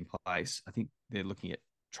already put in place. I think they're looking at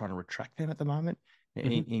trying to retract them at the moment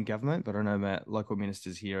Mm-hmm. in government, but I know my local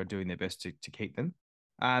ministers here are doing their best to keep them.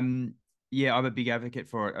 Um, yeah, I'm a big advocate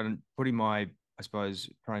for it, and putting my, I suppose,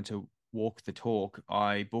 trying to walk the talk.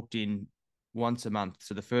 I booked in once a month,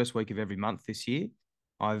 so the first week of every month this year,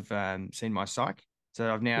 I've seen my psych. So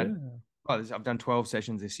I've now, Yeah. I've done 12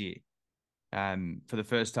 sessions this year. For the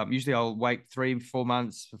first time, usually I'll wait 3, 4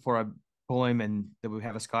 months before I pull him, and then we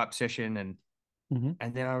have a Skype session, Mm-hmm.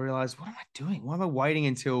 and then I realized, what am I doing? Why am I waiting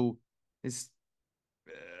until this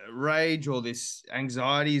rage or this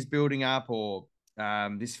anxiety is building up, or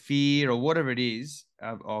this fear or whatever it is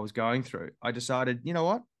I was going through? I decided, you know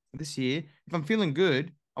what? This year, if I'm feeling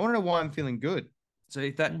good, I want to know why I'm feeling good. So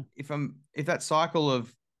if that cycle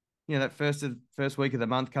of, that first week of the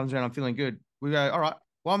month comes around, I'm feeling good. We go, all right,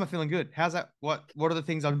 why am I feeling good? How's that? What are the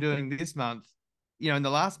things I'm doing this month, in the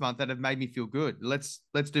last month that have made me feel good? Let's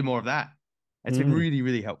do more of that. It's been Mm. really,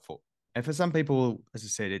 really helpful. And for some people, as I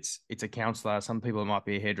said, it's a counselor. Some people, it might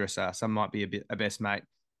be a hairdresser. Some might be a best mate.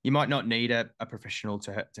 You might not need a professional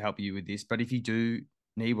to help you with this, but if you do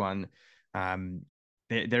need one, um,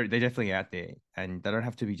 they're definitely out there, and they don't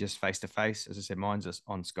have to be just face to face. As I said, mine's just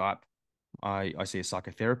on Skype. I see a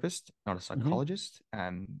psychotherapist, not a Mm-hmm. psychologist.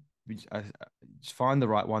 Just find the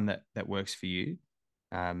right one that works for you.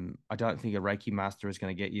 I don't think a Reiki master is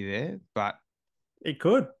going to get you there, but It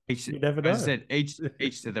could. each, You never as I know. said,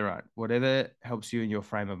 each to their own. Whatever helps you in your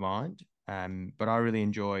frame of mind. But I really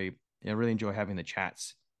enjoy having the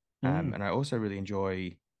chats. Mm. And I also really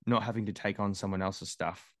enjoy not having to take on someone else's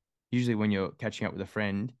stuff. Usually, when you're catching up with a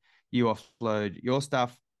friend, you offload your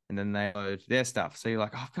stuff and then they load their stuff. So you're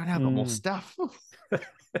like, oh, I've got more Mm. stuff. The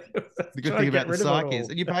good Try to thing get about the rid of it psych is, all.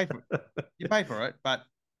 and you pay for it, but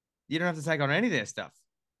you don't have to take on any of their stuff.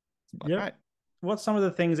 It's like, Yep. great. What's some of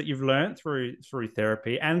the things that you've learned through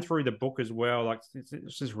therapy and through the book as well? Like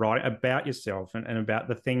it's just writing about yourself and about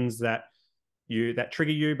the things that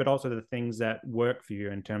trigger you, but also the things that work for you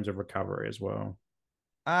in terms of recovery as well.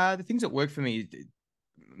 The things that work for me,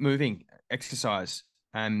 moving, exercise,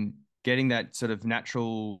 and getting that sort of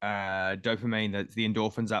natural dopamine, that the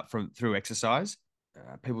endorphins up from through exercise.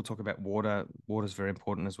 People talk about water. Water is very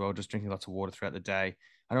important as well. Just drinking lots of water throughout the day.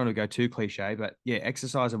 I don't want to go too cliche, but yeah,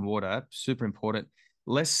 exercise and water, super important.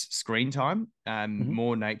 Less screen time, Mm-hmm.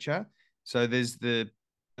 more nature. So there's the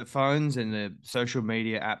phones and the social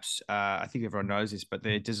media apps. I think everyone knows this, but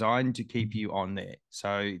they're designed to keep you on there.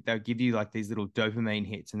 So they'll give you like these little dopamine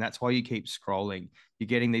hits, and that's why you keep scrolling. You're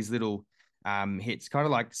getting these little hits, kind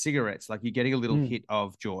of like cigarettes. Like you're getting a little Mm. hit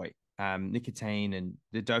of joy, nicotine, and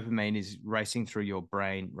the dopamine is racing through your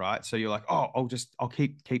brain, right? So you're like, oh, I'll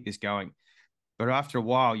keep this going. But after a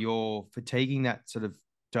while, you're fatiguing that sort of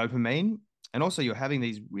dopamine. And also, you're having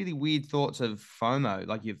these really weird thoughts of FOMO,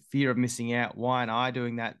 like your fear of missing out. Why aren't I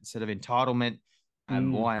doing that? Sort of entitlement.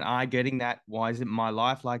 Mm. Why aren't I getting that? Why isn't my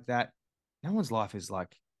life like that? No one's life is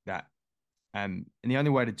like that. And the only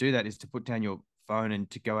way to do that is to put down your phone and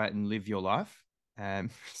to go out and live your life.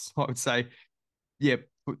 So I would say, yeah,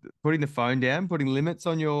 putting the phone down, putting limits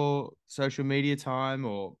on your social media time,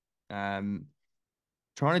 or um,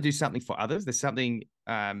 trying to do something for others. There's something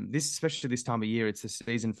this, especially this time of year, it's the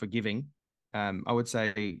season for giving. I would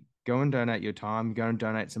say go and donate your time, go and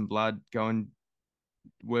donate some blood, go and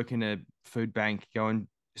work in a food bank, go and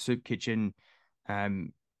soup kitchen.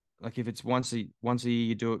 Like if it's once a year,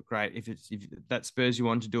 you do it, great. If that spurs you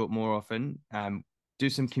on to do it more often, do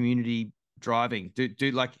some community driving.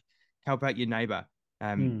 Do like help out your neighbor.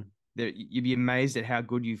 You'd be amazed at how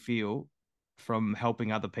good you feel from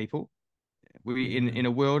helping other people. We in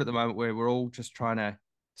a world at the moment where we're all just trying to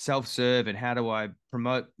self-serve and how do I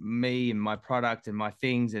promote me and my product and my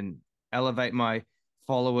things and elevate my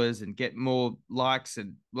followers and get more likes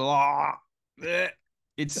and blah,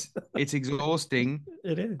 it's exhausting.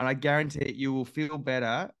 It is. And I guarantee it, you will feel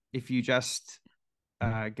better if you just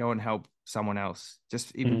go and help someone else,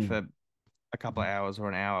 just even for a couple of hours or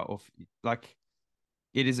an hour, or like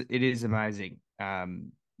it is amazing.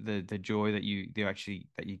 The joy that you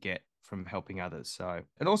get from helping others. So,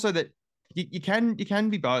 and also that you can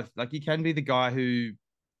be both. Like you can be the guy who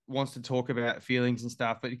wants to talk about feelings and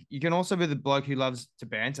stuff, but you can also be the bloke who loves to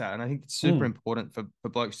banter. And I think it's super important for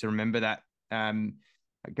blokes to remember that.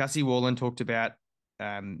 Gussie Warland talked about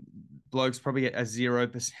blokes probably at a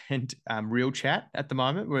 0% real chat at the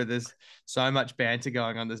moment, where there's so much banter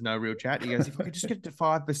going on, there's no real chat. He goes, if I could just get to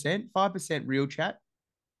 5% real chat.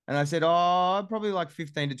 And I said, oh, probably like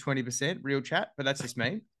 15 to 20% real chat, but that's just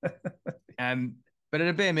me. But at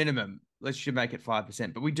a bare minimum, let's should make it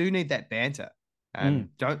 5%. But we do need that banter.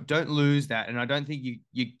 Don't lose that. And I don't think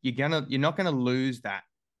you're not gonna lose that.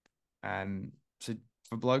 So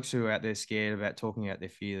for blokes who are out there scared about talking out their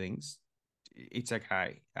feelings, it's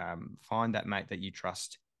okay. Find that mate that you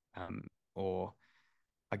trust, or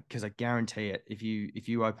because I guarantee it, if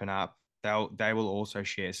you open up, they will also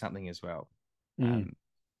share something as well.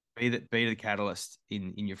 Be the catalyst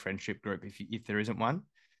in your friendship group if there isn't one.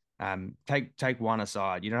 Take one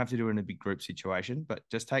aside. You don't have to do it in a big group situation, but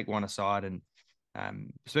just take one aside, and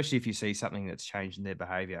especially if you see something that's changed in their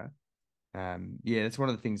behavior. That's one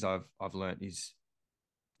of the things I've learned is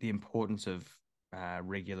the importance of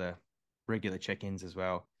regular check-ins as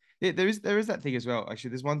well. Yeah, there is that thing as well. Actually,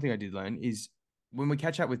 there's one thing I did learn is when we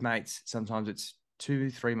catch up with mates, sometimes it's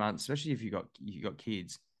 2-3 months, especially if you got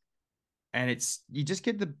kids. And you just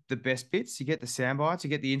get the best bits, you get the sound bites, you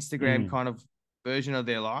get the Instagram kind of version of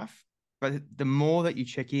their life. But the more that you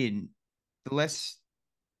check in, the less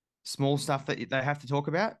small stuff that they have to talk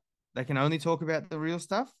about. They can only talk about the real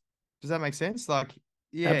stuff. Does that make sense? Like,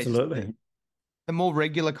 yeah, absolutely. The more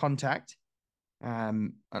regular contact.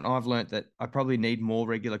 And I've learned that I probably need more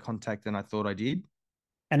regular contact than I thought I did.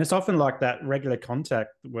 And it's often like that regular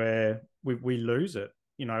contact where we lose it.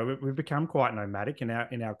 You know, we've become quite nomadic in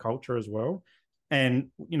our culture as well. And,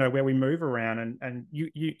 you know, where we move around and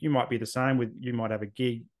you might be the same with, you might have a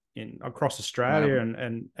gig across Australia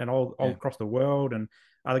and all across the world, and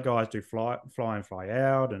other guys do fly and fly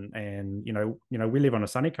out. And you know, we live on a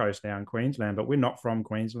sunny coast now in Queensland, but we're not from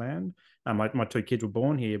Queensland. My two kids were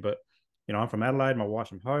born here, but you know, I'm from Adelaide, my wife's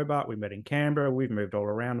from Hobart, we met in Canberra, we've moved all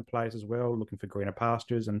around the place as well, looking for greener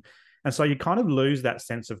pastures. And so you kind of lose that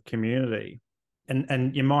sense of community.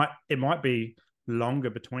 And it might be longer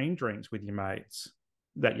between drinks with your mates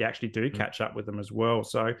that you actually do catch up with them as well.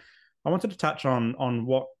 So I wanted to touch on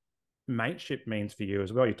what mateship means for you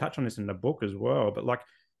as well. You touch on this in the book as well, but like,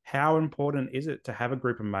 how important is it to have a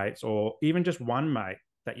group of mates, or even just one mate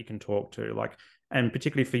that you can talk to? Like, and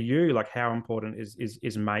particularly for you, like, how important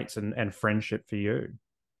is mates and friendship for you?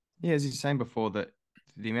 Yeah, as you were saying before, that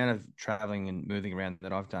the amount of traveling and moving around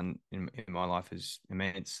that I've done in my life is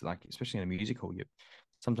immense. Like, especially in a musical, you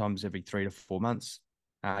sometimes every 3 to 4 months,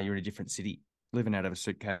 you're in a different city, living out of a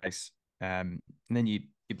suitcase, and then you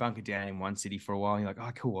bunker down in one city for a while. And you're like,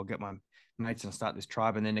 oh, cool, I'll get my mates and I'll start this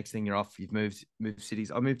tribe. And then next thing you're off, you've moved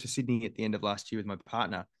cities. I moved to Sydney at the end of last year with my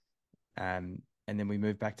partner, and then we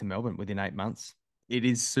moved back to Melbourne within 8 months. It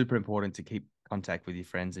is super important to keep contact with your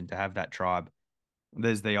friends and to have that tribe.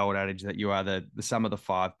 There's the old adage that you are the sum of the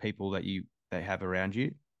 5 people that they have around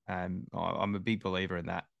you. I'm a big believer in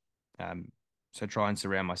that. So try and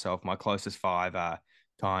surround myself. My closest 5 are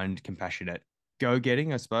kind, compassionate,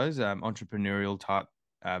 go-getting, I suppose, entrepreneurial type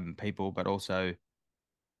people, but also,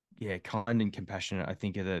 yeah, kind and compassionate, I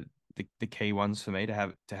think, are the key ones for me to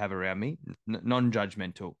have around me.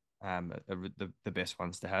 Non-judgmental, are the best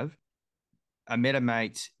ones to have. I met a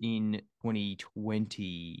mate in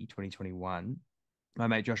 2021, my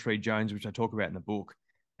mate Josh Reed Jones, which I talk about in the book.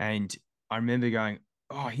 And I remember going,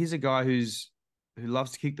 oh, here's a guy who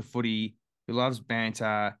loves to kick the footy, who loves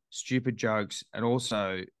banter, stupid jokes, and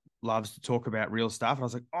also loves to talk about real stuff. And I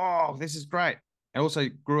was like, oh, this is great. And also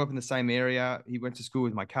grew up in the same area. He went to school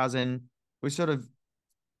with my cousin. We sort of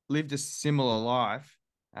lived a similar life.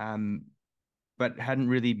 but hadn't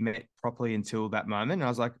really met properly until that moment. And I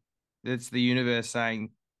was like, it's the universe saying,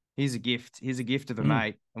 here's a gift. Here's a gift of a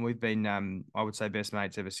mate. And we've been, I would say, best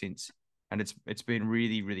mates ever since. And it's been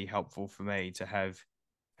really, really helpful for me to have.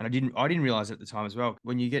 And I didn't realize at the time as well.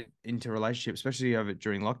 When you get into a relationship, especially over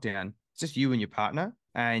during lockdown, it's just you and your partner.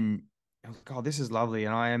 And God, this is lovely.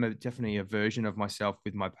 And I am definitely a version of myself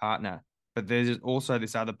with my partner. But there's also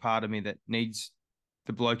this other part of me that needs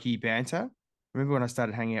the blokey banter. Remember when I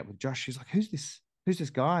started hanging out with Josh, she's like, who's this? Who's this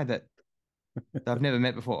guy that I've never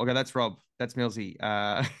met before? Okay, that's Rob. That's Millsy.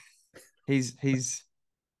 He's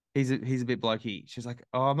a bit blokey. She's like,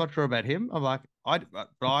 oh, I'm not sure about him. I'm like, but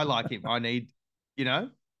I like him. I need, you know,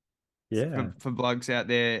 Yeah. for blokes out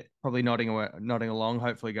there probably nodding along,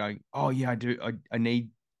 hopefully going, oh yeah, I do. I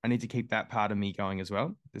need to keep that part of me going as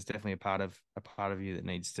well. There's definitely a part of you that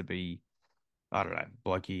needs to be, I don't know,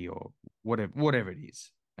 blokey or whatever it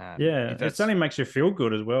is. Yeah, If it that's certainly makes you feel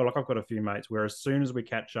good as well. Like I've got a few mates where as soon as we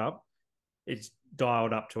catch up, it's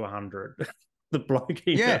dialed up to 100. The yeah,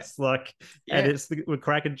 blokiness, like, and yeah, we're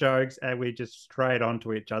cracking jokes and we just straight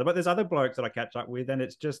onto each other. But there's other blokes that I catch up with, and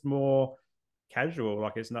it's just more casual.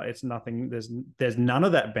 Like it's nothing. There's none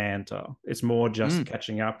of that banter. It's more just mm,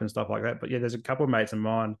 catching up and stuff like that. But yeah, there's a couple of mates of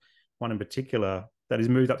mine, one in particular that has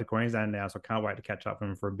moved up to Queensland now, so I can't wait to catch up with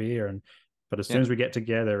him for a beer. And but as yeah. soon as we get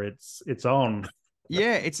together, it's on.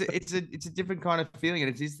 Yeah, it's a different kind of feeling,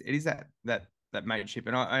 and it is that mateship.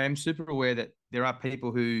 And I am super aware that there are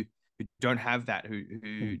people who don't have that,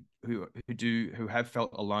 who have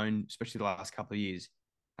felt alone, especially the last couple of years.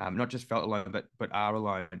 Not just felt alone, but are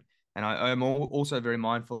alone. And I am also very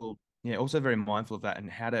mindful, also very mindful of that and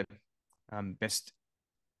how to best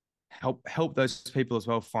help those people as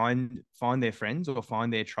well find their friends or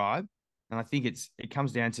find their tribe. And I think it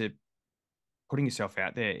comes down to putting yourself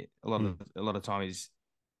out there a lot of time is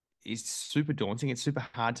super daunting. It's super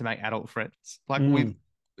hard to make adult friends. Like Mm.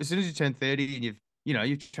 as soon as you turn 30 and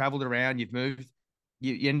you've traveled around, you've moved,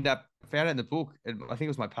 you end up found it in the book. And I think it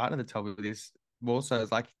was my partner that told me this more so.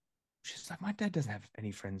 It's like she's like, my dad doesn't have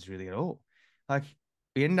any friends really at all. Like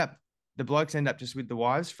the blokes end up just with the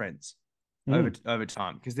wives' friends over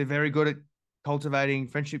time because they're very good at cultivating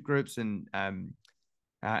friendship groups and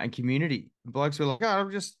community. Blokes were like, oh, I'll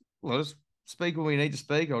just speak when we need to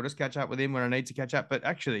speak. I'll just catch up with him when I need to catch up. But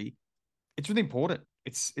actually, it's really important.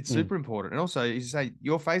 It's Mm. super important. And also, as you say,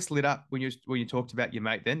 your face lit up when you talked about your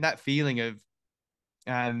mate. Then that feeling of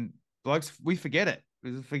blokes, we forget it.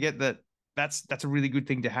 We forget that that's a really good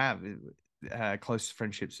thing to have. Close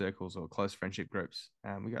friendship circles or close friendship groups.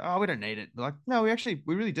 We go, oh, we don't need it. Like, no, we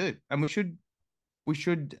really do, and we should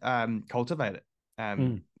cultivate it.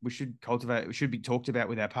 We should cultivate it. We should be talked about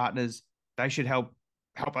with our partners. They should help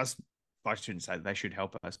us. I shouldn't say they should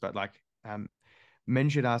help us, but like men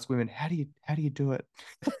should ask women, how do you do it?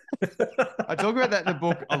 I talk about that in the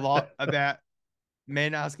book a lot about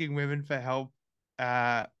men asking women for help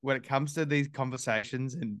when it comes to these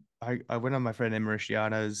conversations. And I went on my friend Emma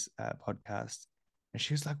Risciano's podcast, and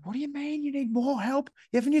she was like, "What do you mean you need more help?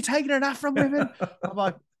 Haven't you taken enough from women?" I'm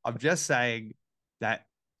like, I'm just saying that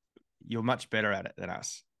you're much better at it than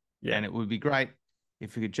us. Yeah. And it would be great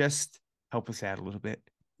if you could just help us out a little bit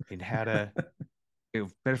in how to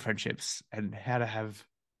build better friendships and how to have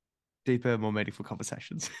deeper, more meaningful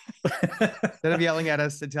conversations. Instead of yelling at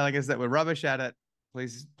us and telling us that we're rubbish at it,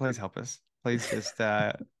 please help us. Please just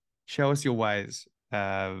show us your ways.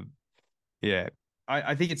 Yeah.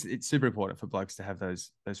 I think it's super important for blokes to have those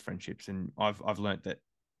friendships. And I've learned that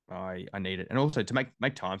I need it. And also to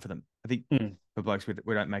make time for them. I think for blokes,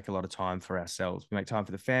 we don't make a lot of time for ourselves. We make time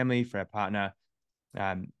for the family, for our partner.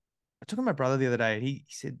 I took to my brother the other day, and he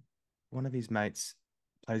said one of his mates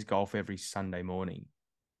plays golf every Sunday morning,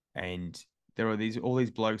 and there are all these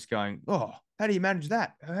blokes going, "Oh, how do you manage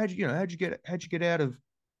that? How'd you get out of?"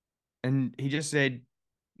 And he just said,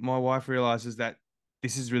 "My wife realizes that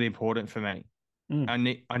this is really important for me.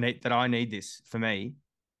 Mm. I need this for me.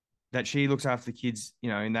 That she looks after the kids,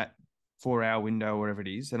 in that 4 hour window, or whatever it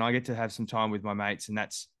is, and I get to have some time with my mates, and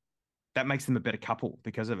that makes them a better couple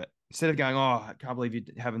because of it. Instead of going, oh, I can't believe you're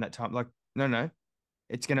having that time. Like, no,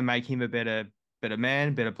 it's going to make him a better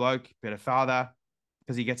man, better bloke, better father,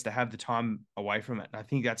 because he gets to have the time away from it. And I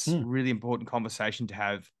think that's really important conversation to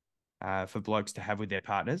have for blokes to have with their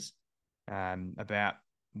partners about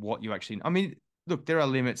what you actually. I mean, look, there are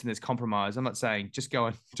limits and there's compromise. I'm not saying just go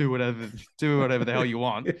and do whatever the hell you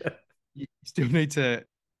want. Yeah. You still need to.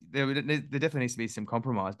 There definitely needs to be some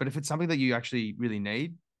compromise. But if it's something that you actually really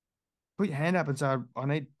need, put your hand up and say, I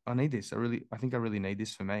need this. I think I really need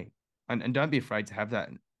this for me. And don't be afraid to have that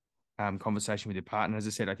conversation with your partner. As I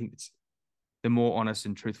said, I think the more honest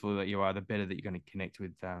and truthful that you are, the better that you're going to connect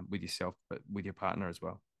with yourself, but with your partner as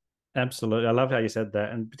well. Absolutely. I love how you said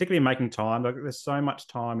that. And particularly making time. Like there's so much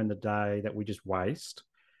time in the day that we just waste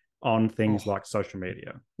on things Oh, like social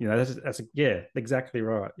media. Yeah, exactly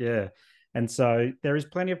right. Yeah. And so there is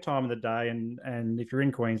plenty of time in the day. And if you're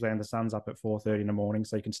in Queensland, the sun's up at 4:30 in the morning.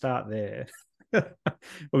 So you can start there.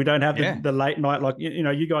 We don't have yeah. the late night, like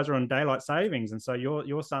you guys are on daylight savings, and so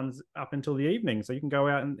your son's up until the evening. So you can go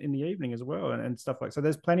out in the evening as well and stuff like so.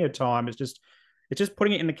 There's plenty of time. It's just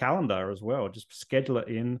putting it in the calendar as well. Just schedule it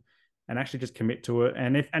in and actually just commit to it.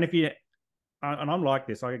 And if you and I'm like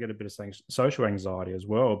this, I get a bit of social anxiety as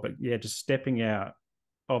well. But yeah, just stepping out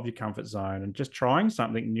of your comfort zone and just trying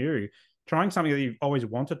something new, trying something that you've always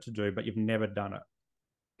wanted to do, but you've never done it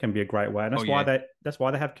can be a great way. And Oh, that's why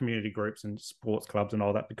yeah. they have community groups and sports clubs and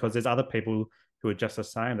all that, because there's other people who are just the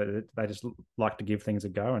same, that they just like to give things a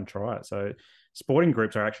go and try it. So sporting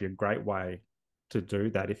groups are actually a great way to do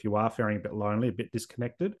that. If you are feeling a bit lonely, a bit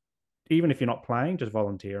disconnected, even if you're not playing, just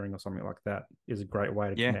volunteering or something like that is a great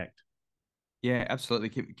way to Yeah. connect. Yeah, absolutely.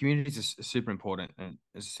 Communities are super important, and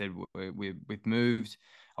as I said, we've moved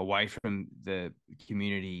away from the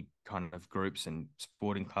community kind of groups and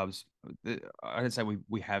sporting clubs. I don't say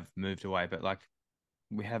we have moved away, but like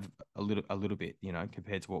we have a little bit,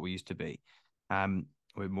 compared to what we used to be.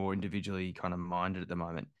 We're more individually kind of minded at the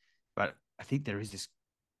moment, but I think there is this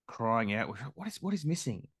crying out, what is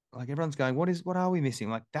missing? Like everyone's going, what are we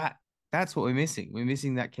missing? Like that. That's what we're missing. We're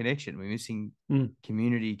missing that connection. We're missing Mm.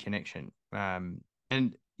 community connection.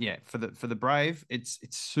 And yeah, for the brave, it's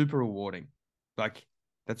super rewarding. Like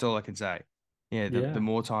that's all I can say. Yeah, the Yeah.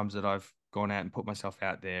 more times that I've gone out and put myself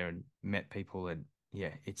out there and met people, and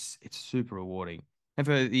yeah, it's super rewarding. And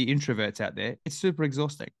for the introverts out there, it's super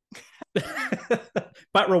exhausting,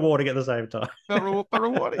 But rewarding at the same time. but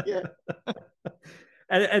rewarding. Yeah,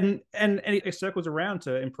 And it circles around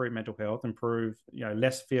to improve mental health, improve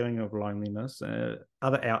less feeling of loneliness,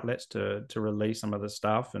 other outlets to release some of the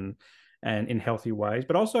stuff and in healthy ways,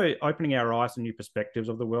 but also opening our eyes to new perspectives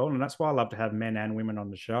of the world. And that's why I love to have men and women on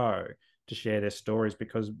the show to share their stories,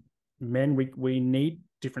 because men, we need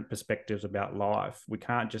different perspectives about life. We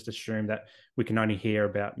can't just assume that we can only hear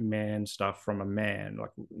about man stuff from a man.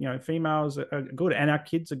 Like, females are good and our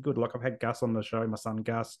kids are good. Like I've had Gus on the show, my son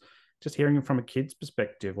Gus, just hearing from a kid's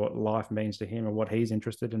perspective, what life means to him and what he's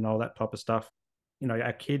interested in, all that type of stuff.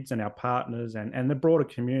 Our kids and our partners and the broader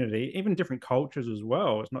community, even different cultures as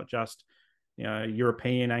well. It's not just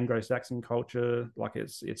European Anglo-Saxon culture, like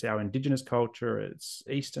it's our indigenous culture, it's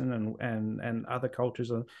Eastern and other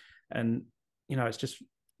cultures, and it's just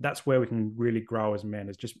that's where we can really grow as men,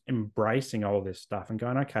 is just embracing all this stuff and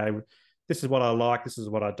going, okay, this is what I like, this is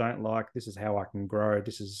what I don't like, this is how I can grow,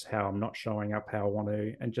 this is how I'm not showing up how I want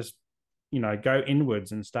to, and just go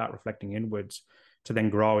inwards and start reflecting inwards to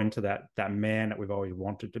then grow into that man that we've always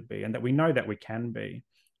wanted to be and that we know that we can be,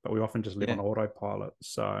 but we often just live yeah, on autopilot.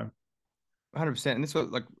 So 100%. And this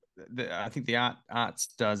what like I think the arts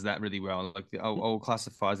does that really well. Like I'll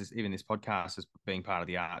classify this podcast as being part of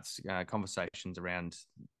the arts, conversations around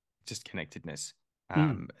just connectedness,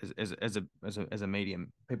 mm, as a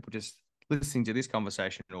medium. People just listening to this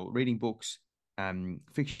conversation or reading books,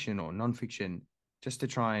 fiction or non-fiction, just to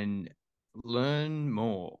try and learn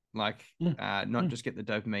more. Like mm, not mm, just get the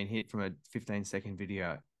dopamine hit from a 15-second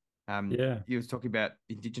video. yeah, You was talking about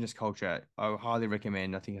Indigenous culture. I highly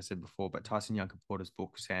recommend, I think I said before, but Tyson Young Porter's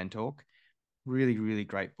book, Sand Talk. Really, really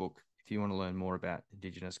great book if you want to learn more about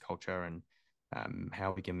Indigenous culture and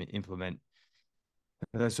how we can implement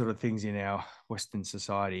those sort of things in our Western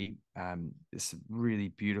society. There's really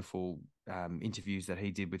beautiful interviews that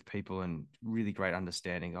he did with people and really great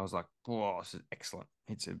understanding. I was like, oh, this is excellent.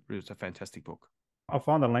 It's a fantastic book. I'll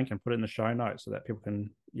find the link and put it in the show notes so that people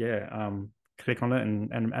can click on it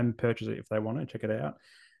and purchase it if they want to check it out.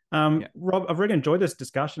 Yeah. Rob, I've really enjoyed this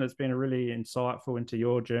discussion. It's been really insightful into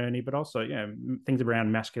your journey, but also, things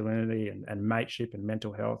around masculinity and mateship and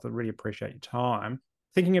mental health. I really appreciate your time.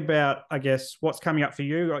 Thinking about, I guess, what's coming up for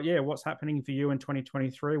you. Yeah, what's happening for you in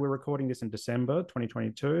 2023? We're recording this in December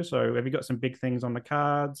 2022. So have you got some big things on the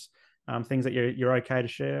cards, things that you're okay to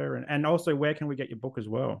share? And also, where can we get your book as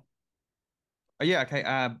well? Oh, yeah, okay.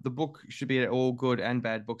 The book should be at all good and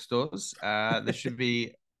bad bookstores. There should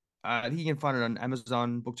be, I think you can find it on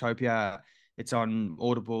Amazon, Booktopia. It's on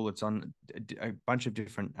Audible. It's on a bunch of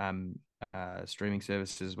different streaming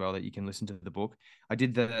services as well that you can listen to the book. I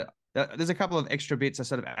did there's a couple of extra bits I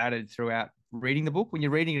sort of added throughout reading the book. When you're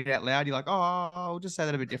reading it out loud, you're like, oh, I'll just say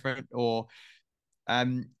that a bit different. Or,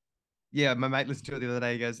 um, yeah, my mate listened to it the other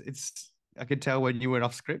day. He goes, I could tell when you went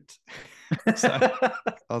off script. So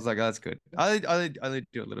I was like, oh, that's good. I only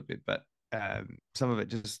do a little bit, but some of it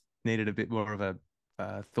just needed a bit more of a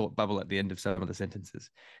thought bubble at the end of some of the sentences.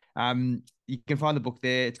 You can find the book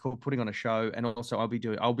there. It's called Putting on a Show, and also I'll be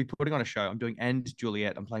putting on a show. I'm doing And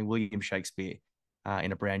Juliet. I'm playing William Shakespeare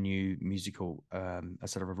in a brand new musical, a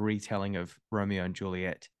sort of a retelling of Romeo and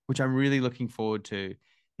Juliet, which I'm really looking forward to.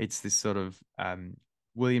 It's this sort of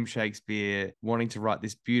William Shakespeare wanting to write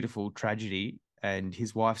this beautiful tragedy, and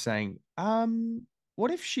his wife saying,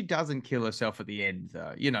 "What if she doesn't kill herself at the end,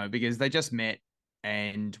 though? You know, because they just met,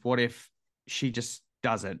 and what if she just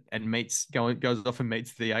doesn't and goes off and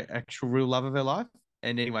meets the actual real love of her life?"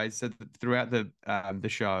 And anyway, so throughout the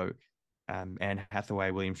show, Anne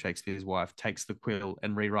Hathaway, William Shakespeare's wife, takes the quill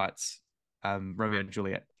and rewrites Romeo and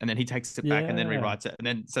Juliet, and then he takes it back and then rewrites it, and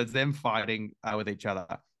then so it's them fighting with each other,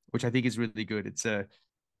 which I think is really good. It's a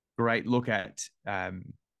great look at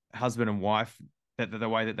husband and wife, that the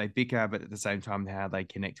way that they bicker, but at the same time how they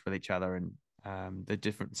connect with each other, and the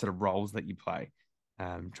different sort of roles that you play,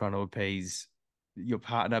 trying to appease your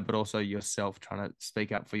partner, but also yourself, trying to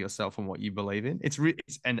speak up for yourself and what you believe in. It's really,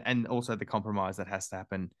 and also the compromise that has to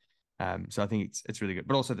happen. So I think it's really good,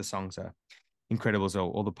 but also the songs are incredible as well.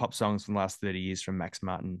 All the pop songs from the last 30 years from Max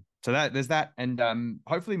Martin. So there's that, and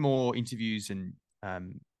hopefully more interviews and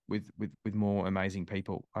with more amazing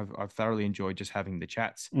people. I've thoroughly enjoyed just having the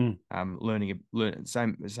chats, learning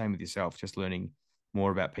same with yourself, just learning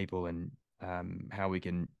more about people and how we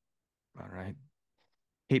can, I don't know,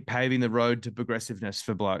 keep paving the road to progressiveness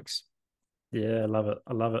for blokes. Yeah, I love it.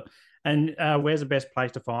 I love it. And where's the best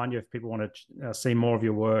place to find you if people want to see more of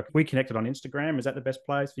your work? We connected on Instagram. Is that the best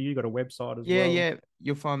place for you? You got a website as well? Yeah.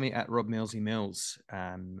 You'll find me at Rob Millsy Mills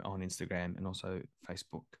on Instagram and also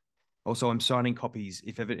Facebook. Also, I'm signing copies.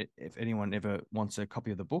 If anyone ever wants a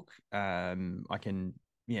copy of the book, I can.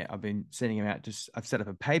 Yeah, I've been sending them out. I've set up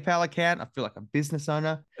a PayPal account. I feel like a business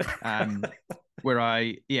owner, where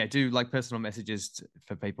I do like personal messages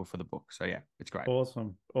for people for the book. So yeah, it's great.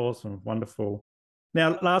 Awesome, wonderful.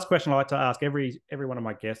 Now, last question I like to ask every one of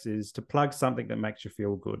my guests is to plug something that makes you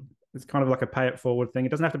feel good. It's kind of like a pay it forward thing. It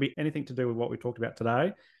doesn't have to be anything to do with what we talked about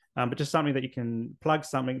today, but just something that you can plug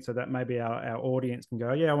something so that maybe our audience can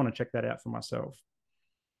go, yeah, I want to check that out for myself.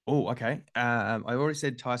 Oh, okay. I already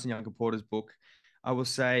said Tyson Younger Porter's book. I will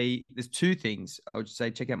say there's two things. I would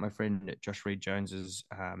say check out my friend Josh Reed Jones's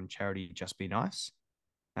charity, Just Be Nice.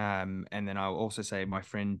 And then I'll also say my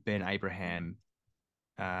friend Ben Abraham,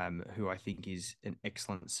 who I think is an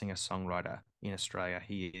excellent singer-songwriter in Australia.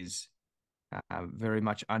 He is very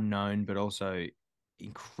much unknown, but also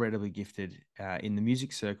incredibly gifted in the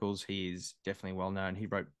music circles. He is definitely well known. He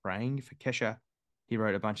wrote Praying for Kesha. He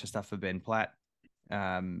wrote a bunch of stuff for Ben Platt.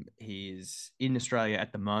 He is in Australia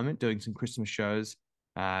at the moment doing some Christmas shows.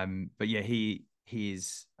 But yeah, he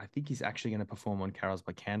is. I think he's actually going to perform on Carols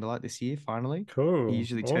by Candlelight this year. Finally, cool. He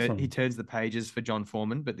usually he turns the pages for John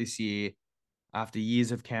Foreman, but this year, after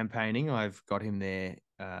years of campaigning, I've got him there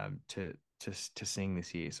to sing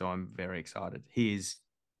this year. So I'm very excited. He is,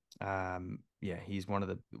 he's one of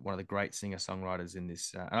the great singer songwriters in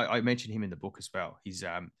this. I mentioned him in the book as well. He's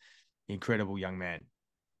an incredible young man.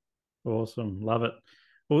 Awesome. Love it.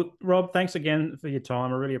 Well, Rob, thanks again for your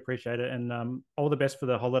time. I really appreciate it. And all the best for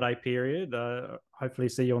the holiday period. Hopefully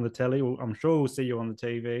see you on the telly. I'm sure we'll see you on the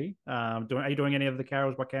TV. Are you doing any of the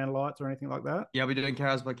Carols by Candlelight or anything like that? Yeah, I'll be doing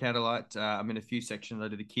Carols by Candlelight. I'm in a few sections. I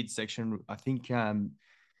do the kids section. I think I'm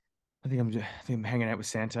hanging out with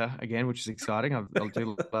Santa again, which is exciting. I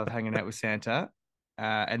do love hanging out with Santa.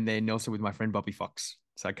 And then also with my friend Bobby Fox.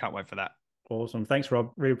 So I can't wait for that. Awesome. Thanks,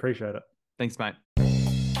 Rob. Really appreciate it. Thanks, mate.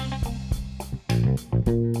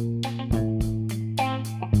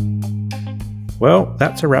 Well,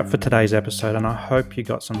 that's a wrap for today's episode, and I hope you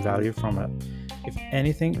got some value from it. If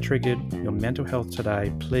anything triggered your mental health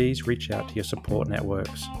today, please reach out to your support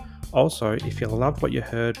networks. Also, if you loved what you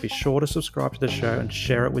heard, be sure to subscribe to the show and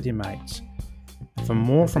share it with your mates. For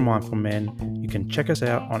more from Mindful Men, you can check us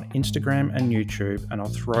out on Instagram and YouTube, and I'll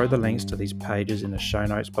throw the links to these pages in the show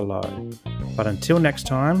notes below. But until next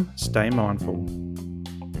time, stay mindful.